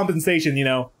proper compensation, you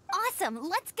know. Awesome,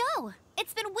 let's go!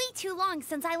 It's been way too long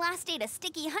since I last ate a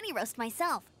sticky honey roast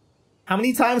myself. How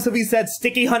many times have we said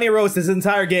sticky honey roast this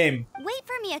entire game? Wait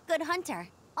for me at Good Hunter.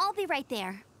 I'll be right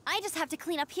there. I just have to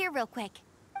clean up here real quick.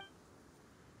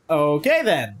 Okay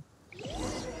then.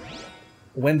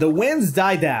 When the winds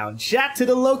die down, chat to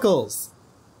the locals.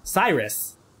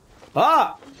 Cyrus.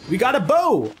 Ah! We got a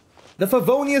bow! The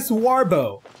Favonius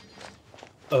Warbow.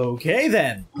 Okay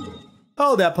then.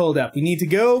 Hold up. We need to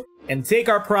go and take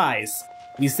our prize.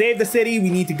 We saved the city, we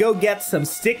need to go get some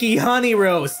sticky honey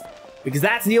roast. Because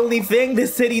that's the only thing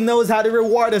this city knows how to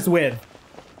reward us with.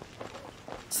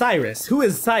 Cyrus. Who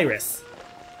is Cyrus?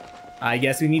 I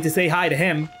guess we need to say hi to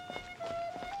him.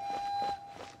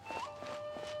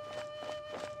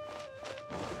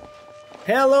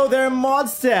 Hello there,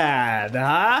 Mondstadt,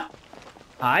 huh?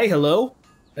 Hi, hello.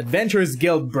 Adventurers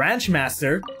Guild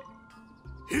Branchmaster.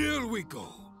 Here we go.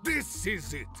 This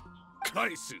is it.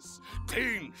 Crisis,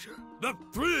 danger, the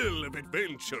thrill of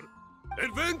adventure.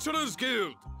 Adventurers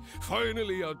Guild.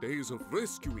 Finally, our days of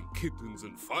rescuing kittens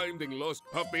and finding lost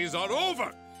puppies are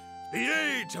over. The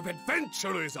age of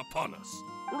adventure is upon us.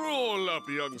 Roll up,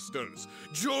 youngsters.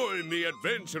 Join the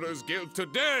Adventurers Guild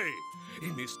today.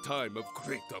 In this time of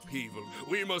great upheaval,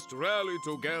 we must rally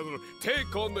together,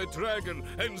 take on the dragon,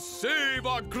 and save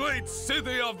our great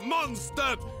city of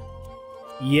Mondstadt!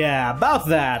 Yeah, about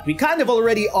that. We kind of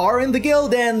already are in the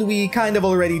guild, and we kind of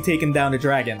already taken down the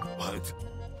dragon. What?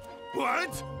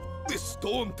 What? The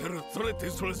Storm Terror threat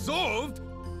is resolved?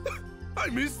 I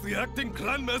missed the acting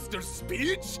Grandmaster's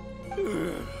speech?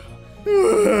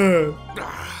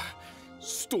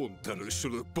 Storm Terror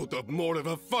should have put up more of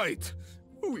a fight.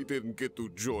 We didn't get to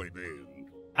join in.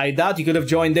 I doubt you could have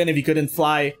joined in if you couldn't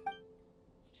fly.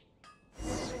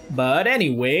 But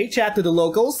anyway, chat to the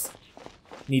locals.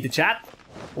 Need to chat?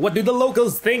 What do the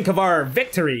locals think of our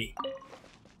victory?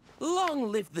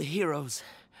 Long live the heroes.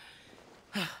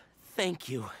 Thank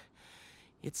you.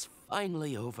 It's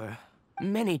finally over.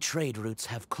 Many trade routes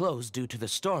have closed due to the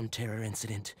Storm Terror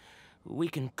incident. We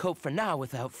can cope for now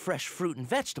without fresh fruit and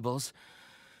vegetables.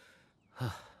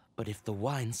 But if the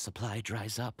wine supply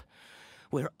dries up,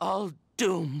 we're all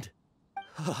doomed.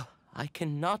 I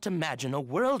cannot imagine a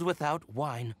world without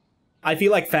wine. I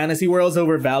feel like fantasy worlds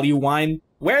overvalue wine.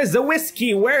 Where's the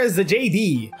whiskey? Where is the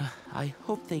JD? I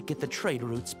hope they get the trade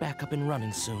routes back up and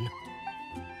running soon.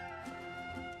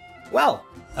 Well,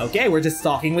 okay, we're just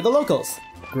talking with the locals.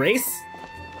 Grace?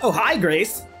 Oh, hi,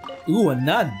 Grace. Ooh, a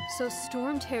nun. So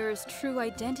Storm Terror's true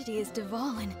identity is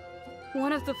Dvalin,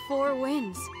 one of the Four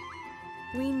Winds.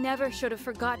 We never should have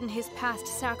forgotten his past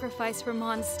sacrifice for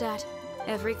Mondstadt.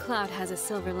 Every cloud has a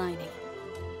silver lining.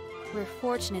 We're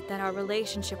fortunate that our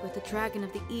relationship with the Dragon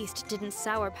of the East didn't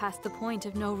sour past the point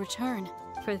of no return.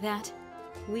 For that,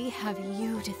 we have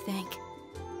you to thank.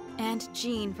 And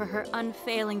Jean for her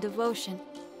unfailing devotion.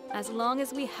 As long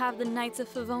as we have the Knights of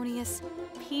Favonius,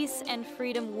 peace and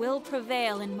freedom will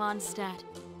prevail in Mondstadt.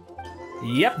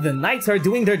 Yep, the knights are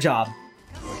doing their job.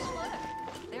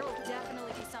 There will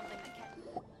definitely be something that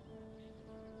can...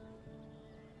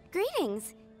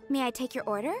 Greetings. May I take your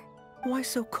order? Why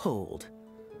so cold?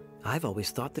 I've always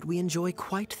thought that we enjoy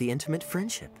quite the intimate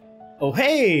friendship. Oh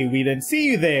hey, we didn't see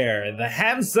you there, the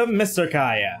handsome Mr.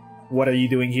 Kaya. What are you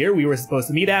doing here? We were supposed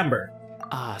to meet Amber.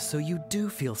 Ah, so you do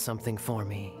feel something for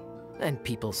me. And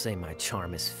people say my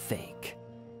charm is fake.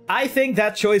 I think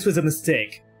that choice was a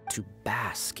mistake. To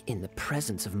bask in the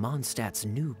presence of Mondstadt's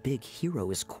new big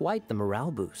hero is quite the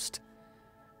morale boost.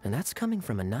 And that's coming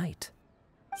from a knight.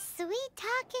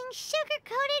 Sweet-talking,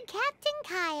 sugar-coated Captain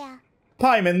Kaya.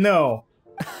 Paimon, no.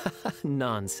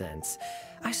 Nonsense.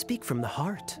 I speak from the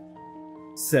heart.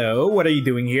 So, what are you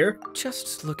doing here?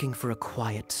 Just looking for a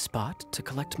quiet spot to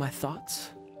collect my thoughts.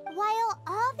 While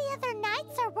all the other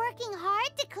knights are working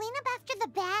hard to clean up after the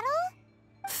battle?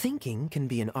 Thinking can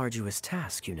be an arduous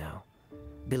task, you know.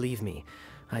 Believe me,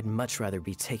 I'd much rather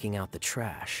be taking out the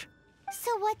trash.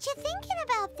 So what you thinking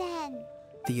about then?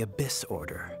 The Abyss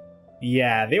Order.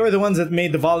 Yeah, they were the ones that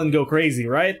made the Valen go crazy,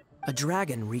 right? A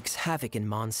dragon wreaks havoc in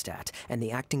Mondstadt, and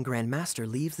the acting Grand Master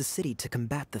leaves the city to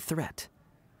combat the threat.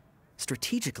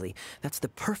 Strategically, that's the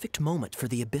perfect moment for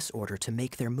the Abyss Order to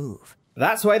make their move.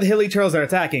 That's why the Hilly Churls are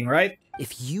attacking, right?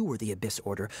 If you were the Abyss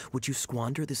Order, would you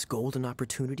squander this golden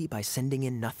opportunity by sending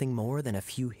in nothing more than a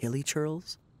few Hilly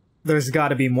Churls? There's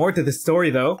gotta be more to this story,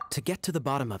 though. To get to the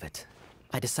bottom of it,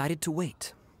 I decided to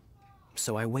wait.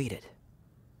 So I waited,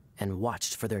 and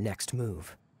watched for their next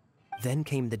move. Then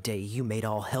came the day you made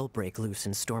all hell break loose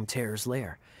in Storm Terror's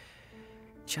lair.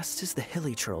 Just as the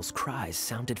Hilly Churls' cries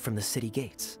sounded from the city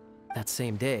gates. That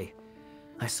same day,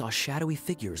 I saw shadowy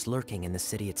figures lurking in the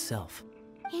city itself.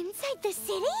 Inside the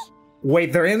city?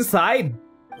 Wait, they're inside?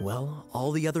 Well,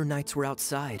 all the other knights were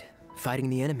outside, fighting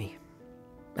the enemy.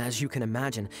 As you can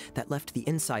imagine, that left the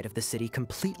inside of the city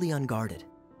completely unguarded.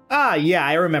 Ah, yeah,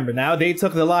 I remember now. They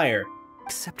took the lyre.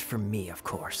 Except for me, of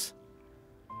course.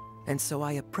 And so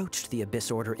I approached the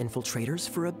Abyss Order infiltrators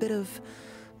for a bit of,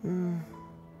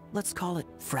 let's call it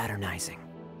fraternizing.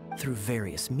 Through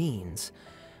various means,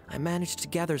 I managed to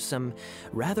gather some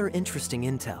rather interesting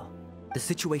intel. The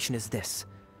situation is this.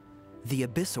 The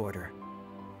Abyss Order.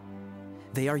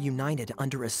 They are united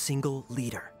under a single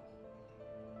leader.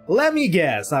 Let me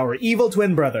guess, our evil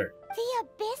twin brother. The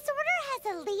Abyss Order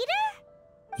has a leader?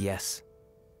 Yes.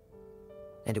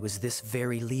 And it was this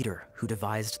very leader who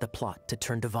devised the plot to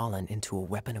turn Dvalin into a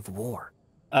weapon of war.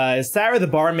 Is Sarah the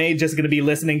barmaid just gonna be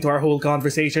listening to our whole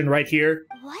conversation right here?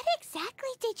 What exactly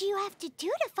did you have to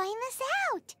do to find this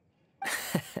out?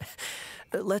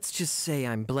 Let's just say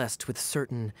I'm blessed with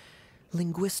certain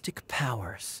linguistic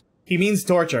powers. He means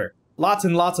torture. Lots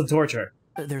and lots of torture.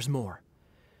 There's more.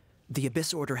 The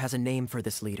Abyss Order has a name for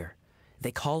this leader.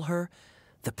 They call her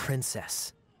the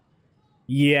Princess.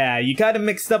 Yeah, you kinda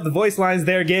mixed up the voice lines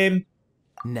there, game.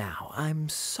 Now, I'm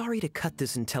sorry to cut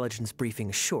this intelligence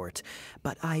briefing short,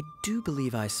 but I do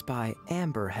believe I spy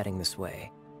Amber heading this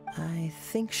way. I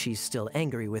think she's still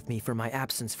angry with me for my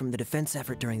absence from the defense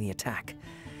effort during the attack.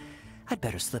 I'd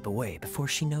better slip away before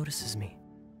she notices me.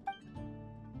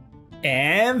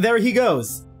 And there he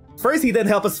goes. First he didn't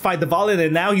help us fight the Valen,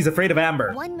 and now he's afraid of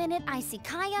Amber. 1 minute I see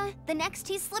Kaya, the next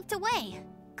he's slipped away.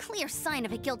 Clear sign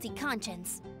of a guilty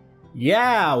conscience.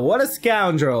 Yeah, what a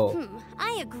scoundrel.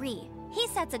 I agree. He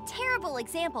sets a terrible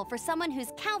example for someone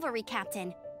who's cavalry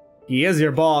captain. He is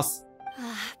your boss.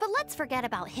 But let's forget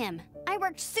about him. I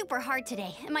worked super hard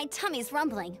today, and my tummy's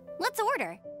rumbling. Let's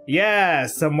order. Yeah,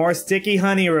 some more sticky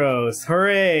honey roast.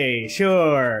 Hooray,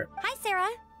 sure. Hi, Sarah.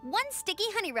 1 sticky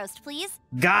honey roast, please.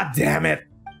 God damn it.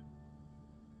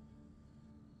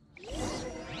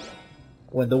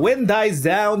 When the wind dies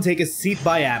down, take a seat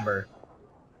by Amber.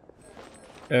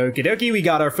 Okie dokie, we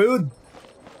got our food.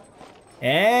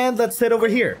 And let's head over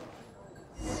here.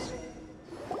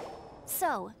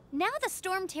 So, now the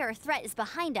Storm Terror threat is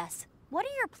behind us. What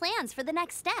are your plans for the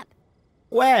next step?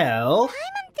 Well...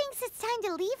 Paimon thinks it's time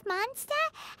to leave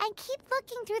Mondstadt and keep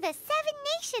looking through the 7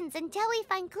 nations until we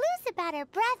find clues about her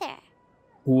brother.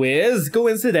 Who is,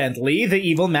 coincidentally, the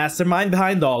evil mastermind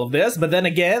behind all of this, but then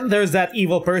again, there's that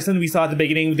evil person we saw at the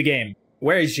beginning of the game.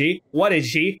 Where is she? What is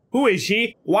she? Who is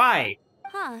she? Why?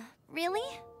 Huh,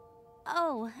 really?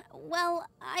 Oh, well,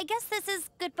 I guess this is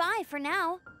goodbye for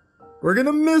now. We're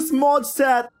gonna miss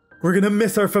Mondstadt. We're gonna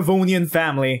miss our Favonian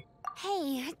family.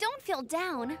 Hey, don't feel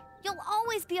down. You'll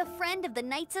always be a friend of the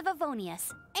Knights of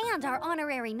Avonius, and our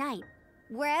honorary knight.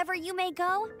 Wherever you may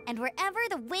go, and wherever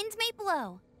the wind may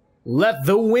blow. Let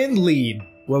the wind lead.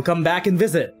 We'll come back and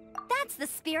visit. That's the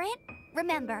spirit.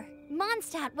 Remember,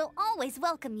 Mondstadt will always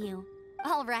welcome you.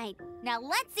 All right, now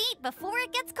let's eat before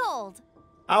it gets cold.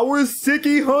 Our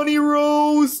sticky honey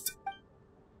roast!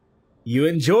 You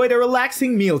enjoyed a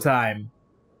relaxing mealtime.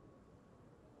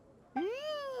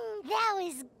 That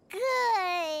was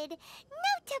good.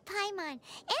 Note to Paimon,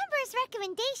 Amber's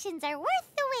recommendations are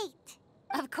worth the wait.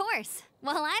 Of course.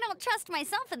 Well, I don't trust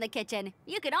myself in the kitchen.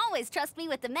 You can always trust me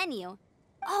with the menu.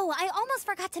 Oh, I almost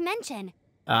forgot to mention.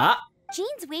 Ah?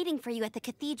 Jean's waiting for you at the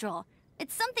cathedral.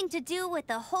 It's something to do with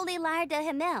the Holy Lyre de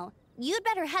Himmel. You'd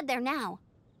better head there now.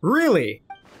 Really?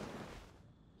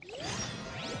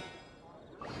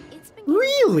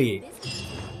 Really?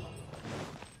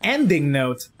 Ending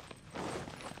note.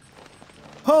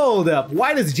 Hold up,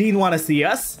 why does Jean want to see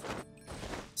us?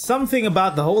 Something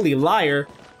about the Holy Lyre.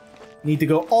 Need to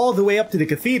go all the way up to the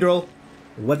cathedral.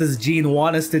 What does Jean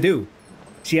want us to do?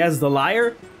 She has the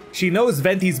lyre? She knows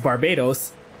Venti's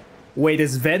Barbados. Wait,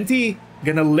 is Venti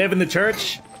gonna live in the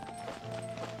church?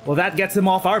 Well, that gets him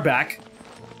off our back.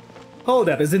 Hold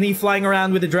up, isn't he flying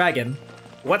around with a dragon?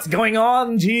 What's going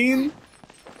on, Jean?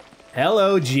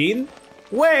 Hello, Jean?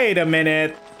 Wait a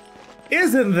minute.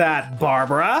 Isn't that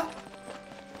Barbara?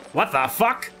 What the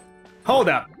fuck? Hold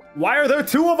up. Why are there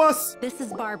two of us? This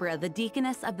is Barbara, the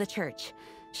deaconess of the church.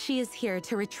 She is here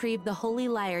to retrieve the Holy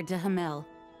Lyre to Hamil.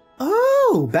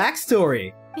 Oh,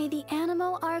 backstory. May the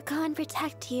Animo Archon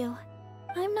protect you.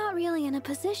 I'm not really in a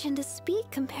position to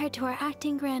speak compared to our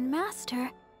acting Grand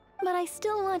Master, but I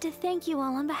still want to thank you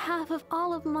all on behalf of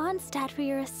all of Mondstadt for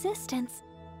your assistance.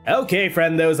 Okay,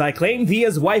 friendos, I claim thee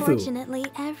as waifu. Fortunately,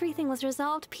 everything was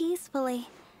resolved peacefully.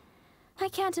 I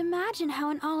can't imagine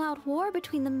how an all-out war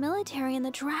between the military and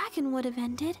the dragon would have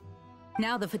ended.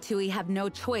 Now the Fatui have no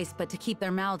choice but to keep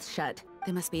their mouths shut.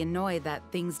 They must be annoyed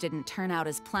that things didn't turn out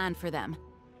as planned for them.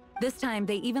 This time,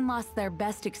 they even lost their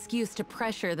best excuse to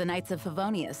pressure the Knights of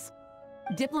Favonius.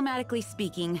 Diplomatically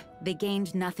speaking, they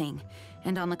gained nothing,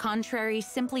 and on the contrary,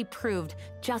 simply proved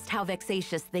just how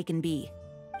vexatious they can be.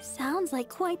 Sounds like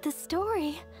quite the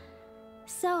story.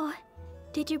 So,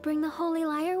 did you bring the Holy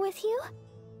Lyre with you?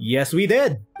 Yes, we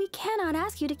did. We cannot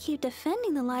ask you to keep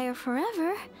defending the lyre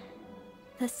forever.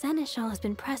 The Seneschal has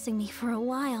been pressing me for a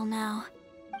while now.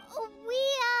 We,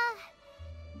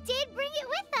 did bring it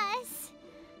with us.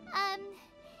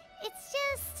 It's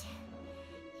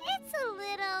a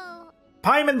little...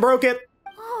 Paimon broke it.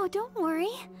 Oh, don't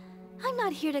worry. I'm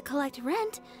not here to collect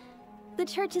rent. The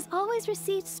church has always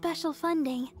received special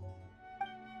funding.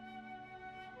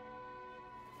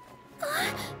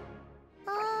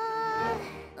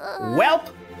 Welp.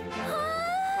 The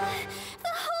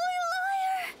Holy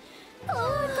Lyre!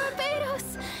 Lord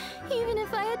Barbados! Even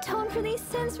if I atone for these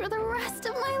sins for the rest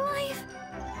of my life,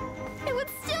 it would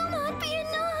still not be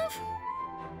enough!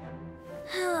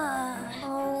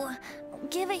 Oh,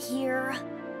 give it here.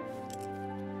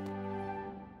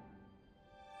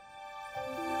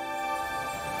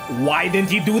 Why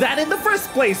didn't you do that in the first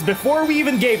place before we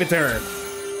even gave it to her?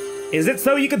 Is it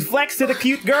so you could flex to the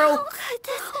cute girl? How could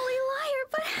this Holy Lyre,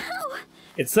 but how?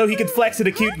 It's so he could flex to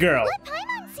the cute girl. Let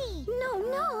Paimon see!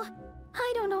 No.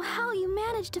 I don't know how you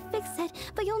managed to fix it,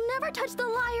 but you'll never touch the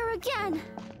lyre again!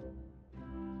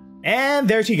 And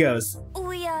there she goes.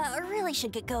 We, really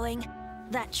should get going.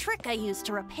 That trick I used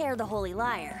to repair the Holy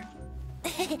Lyre.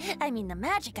 I mean, the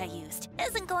magic I used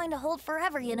isn't going to hold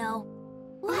forever, you know.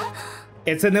 What?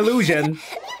 It's an illusion.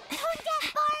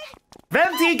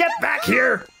 Venti, get back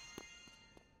here!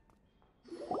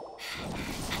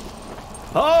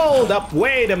 Hold up,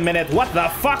 wait a minute, what the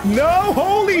fuck? No,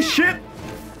 holy shit!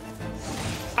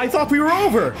 I thought we were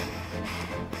over!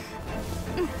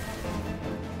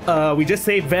 We just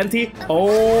saved Venti?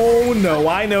 Oh no,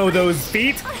 I know those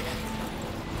feet!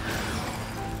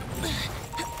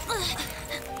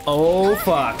 Oh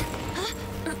fuck.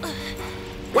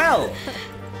 Well,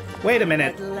 wait a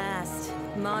minute. At last,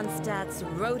 Mondstadt's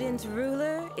rodent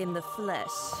ruler in the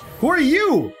flesh. Who are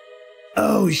you?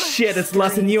 Oh shit, it's La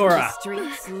Senora.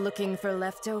 Streets looking for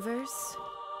leftovers.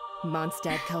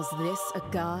 Mondstadt calls this a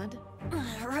god?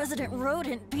 Resident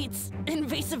rodent beats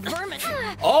invasive vermin.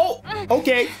 Oh,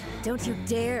 okay. Don't you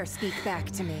dare speak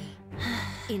back to me,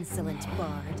 insolent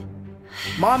bard.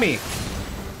 Mommy.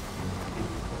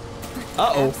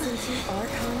 Uh-oh. Absentee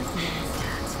Archon of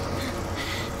Mondstadt.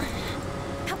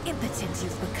 How impotent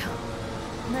you've become.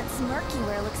 That smirky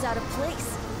wear looks out of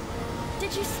place.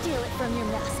 Did you steal it from your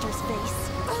master's face?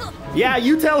 Yeah,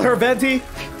 you tell her, Venti.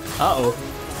 Uh-oh.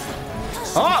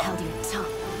 Oh!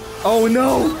 Oh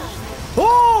no!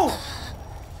 Oh!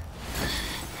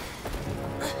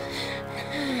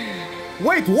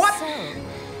 Wait, what? So,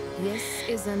 this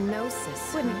is a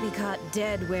gnosis. Wouldn't be caught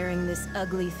dead wearing this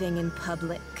ugly thing in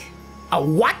public. A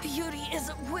what? Beauty is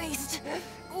a waste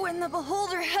when the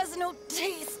beholder has no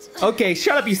taste. Okay,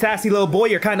 shut up, you sassy little boy.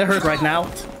 You're kind of hurt right now.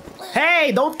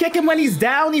 Hey, don't kick him when he's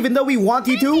down, even though we want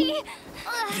you to.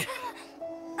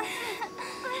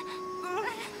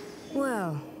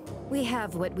 Well, we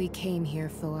have what we came here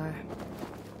for.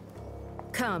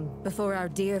 Come, before our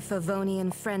dear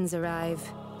Favonian friends arrive.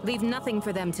 Leave nothing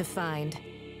for them to find.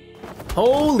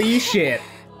 Holy shit.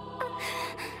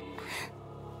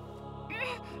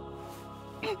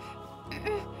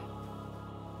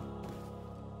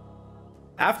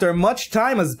 After much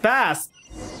time has passed.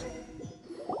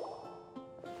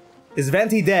 Is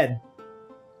Venti dead?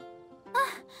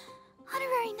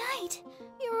 Honorary Knight,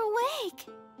 you're awake.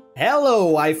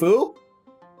 Hello, waifu!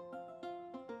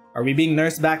 Are we being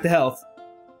nursed back to health?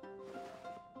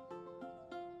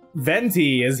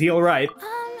 Venti, is he alright?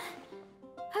 I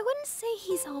wouldn't say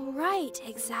he's alright,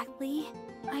 exactly.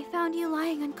 I found you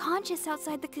lying unconscious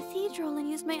outside the cathedral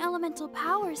and used my elemental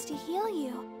powers to heal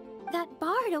you. That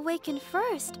bard awakened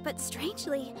first, but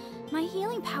strangely, my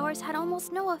healing powers had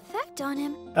almost no effect on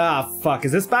him. Ah, fuck,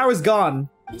 is his powers gone?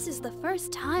 This is the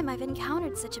first time I've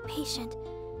encountered such a patient.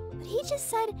 But he just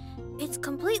said, it's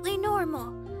completely normal,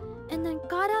 and then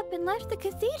got up and left the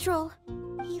cathedral.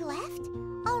 He left?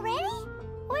 Already?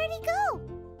 Where'd he go?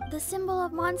 The symbol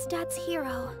of Mondstadt's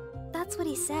hero. That's what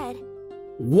he said.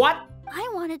 What?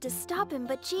 I wanted to stop him,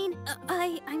 but Jean,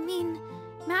 I mean,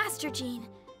 Master Jean,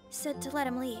 said to let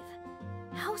him leave.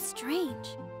 How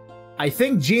strange. I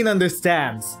think Jean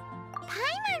understands.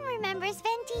 Paimon remembers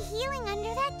Venti healing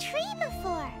under that tree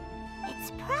before.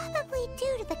 It's probably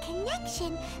due to the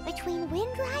connection between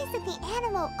Windrise and the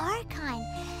Animal Archon.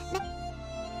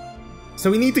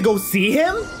 So we need to go see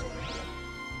him?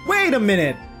 Wait a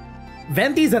minute!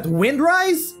 Venti's at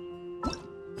Windrise?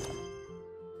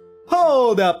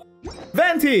 Hold up!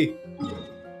 Venti!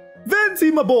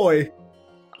 Venti, my boy!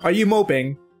 Are you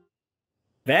moping?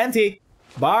 Venti,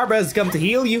 Barbara's come to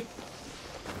heal you.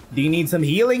 Do you need some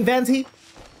healing, Venti?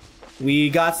 We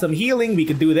got some healing, we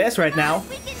could do this right now.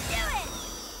 We can do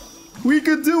it! We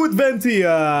could do it, Venti!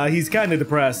 He's kinda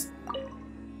depressed.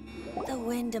 The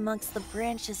wind amongst the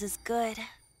branches is good.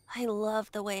 I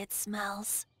love the way it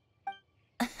smells.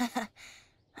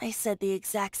 I said the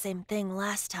exact same thing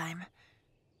last time.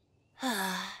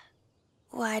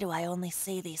 Why do I only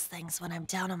say these things when I'm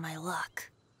down on my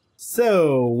luck?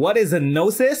 So, what is a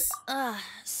gnosis?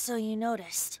 So you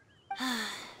noticed.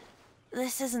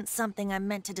 This isn't something I'm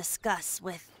meant to discuss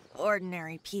with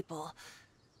ordinary people.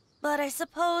 But I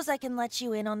suppose I can let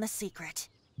you in on the secret.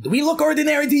 Do we look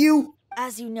ordinary to you?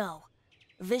 As you know,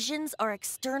 visions are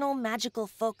external magical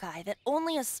foci that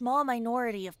only a small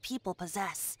minority of people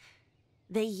possess.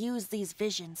 They use these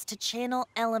visions to channel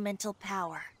elemental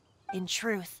power. In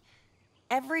truth,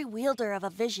 every wielder of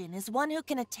a vision is one who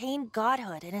can attain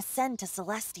godhood and ascend to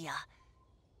Celestia.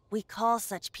 We call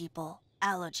such people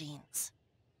allogenes.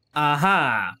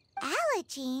 Aha!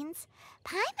 Allogenes?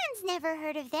 Paimon's never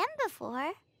heard of them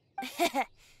before.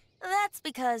 That's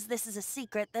because this is a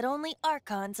secret that only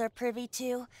Archons are privy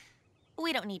to.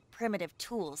 We don't need primitive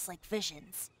tools like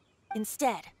visions.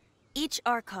 Instead, each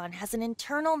Archon has an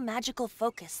internal magical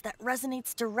focus that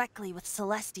resonates directly with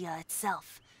Celestia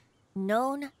itself,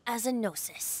 known as a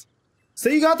gnosis. So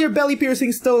you got your belly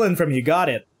piercing stolen from you, got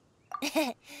it.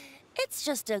 It's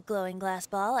just a glowing glass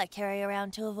ball I carry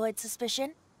around to avoid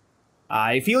suspicion.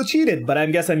 I feel cheated, but I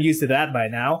guess I'm used to that by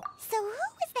now. So who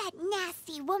was that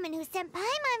nasty woman who sent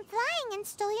Paimon flying and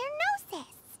stole your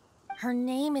gnosis? Her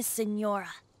name is Signora,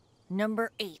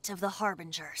 number 8 of the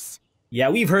Harbingers. Yeah,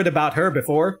 we've heard about her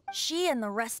before. She and the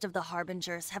rest of the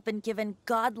Harbingers have been given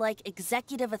godlike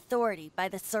executive authority by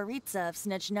the Tsaritsa of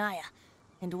Snezhnaya,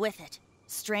 and with it,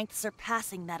 strength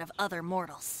surpassing that of other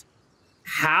mortals.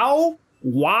 How?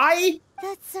 Why?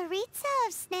 The Tsaritsa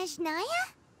of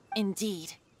Snezhnaya?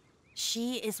 Indeed.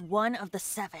 She is one of the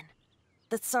 7,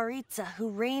 the Tsaritsa who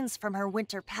reigns from her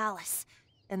winter palace,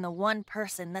 and the one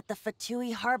person that the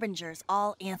Fatui Harbingers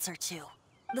all answer to.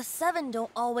 The 7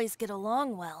 don't always get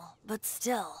along well, but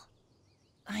still.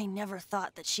 I never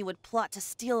thought that she would plot to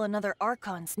steal another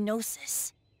Archon's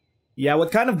gnosis. Yeah,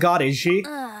 what kind of god is she?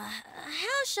 How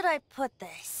should I put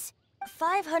this?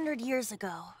 500 years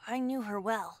ago, I knew her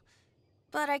well.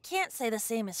 But I can't say the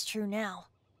same is true now.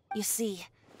 You see,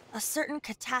 a certain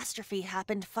catastrophe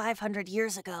happened 500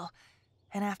 years ago,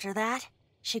 and after that,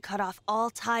 she cut off all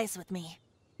ties with me.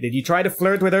 Did you try to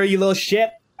flirt with her, you little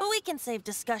shit? But we can save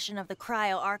discussion of the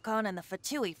Cryo Archon and the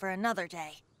Fatui for another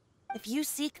day. If you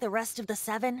seek the rest of the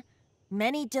 7,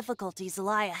 many difficulties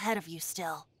lie ahead of you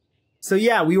still. So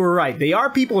yeah, we were right. They are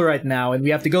people right now, and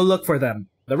we have to go look for them.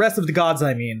 The rest of the gods,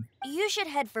 I mean. You should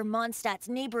head for Mondstadt's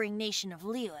neighboring nation of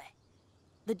Liyue.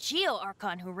 The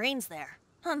Geo-Archon who reigns there,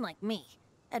 unlike me,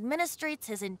 administrates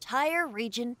his entire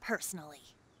region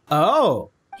personally.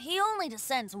 Oh! He only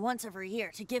descends once every year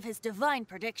to give his divine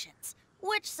predictions,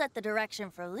 which set the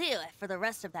direction for Liyue for the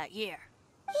rest of that year.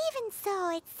 Even so,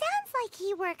 it sounds like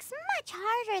he works much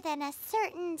harder than a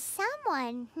certain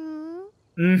someone,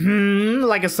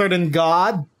 Like a certain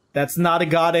god? That's not a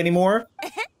god anymore?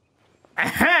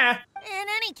 Aha! In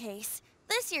any case,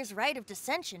 this year's Rite of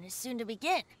Descension is soon to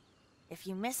begin. If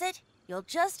you miss it, you'll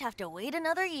just have to wait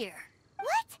another year.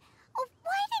 What? Oh,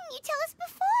 why didn't you tell us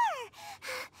before?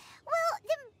 Well,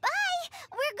 then bye!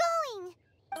 We're going!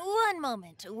 One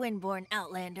moment, Windborn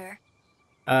Outlander.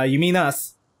 You mean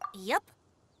us? Yep.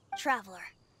 Traveler,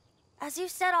 as you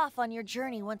set off on your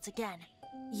journey once again,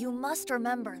 you must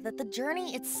remember that the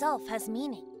journey itself has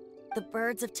meaning. The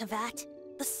birds of Teyvat,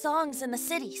 the songs in the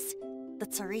cities, the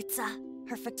Tsaritsa,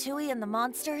 her Fatui and the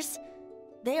monsters,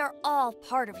 they are all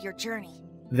part of your journey.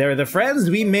 They're the friends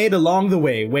we made along the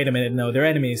way. Wait a minute, no, they're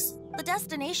enemies. The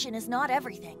destination is not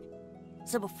everything.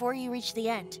 So before you reach the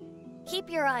end, keep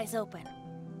your eyes open.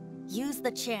 Use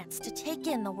the chance to take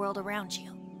in the world around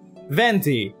you.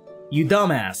 Venti, you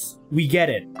dumbass. We get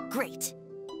it. Great.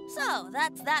 So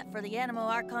that's that for the Animo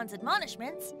Archon's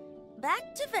admonishments.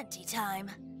 Back to Venti time.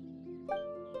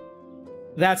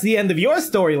 That's the end of your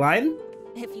storyline.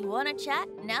 If you want to chat,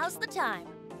 now's the time.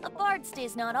 A bard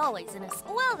stays not always in a...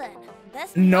 Well then,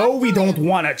 best... No, we don't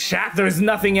want to chat. There's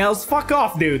nothing else. Fuck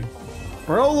off, dude.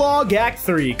 Prologue Act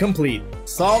 3 complete.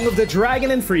 Song of the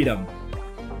Dragon and Freedom.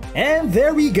 And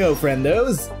there we go,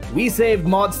 friendos. We saved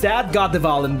Mondstadt, got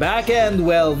Dvalin back, and,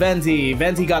 well, Venti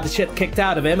got the shit kicked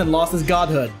out of him and lost his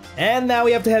godhood. And now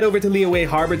we have to head over to Liyue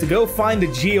Harbor to go find the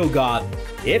Geo-God.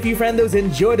 If you friendos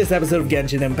enjoyed this episode of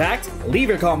Genshin Impact, leave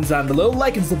your comments down below,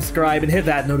 like and subscribe, and hit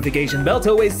that notification bell to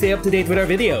always stay up to date with our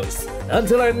videos.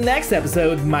 Until our next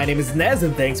episode, my name is Nez,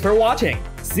 and thanks for watching.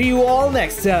 See you all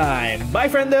next time. Bye,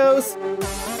 friendos!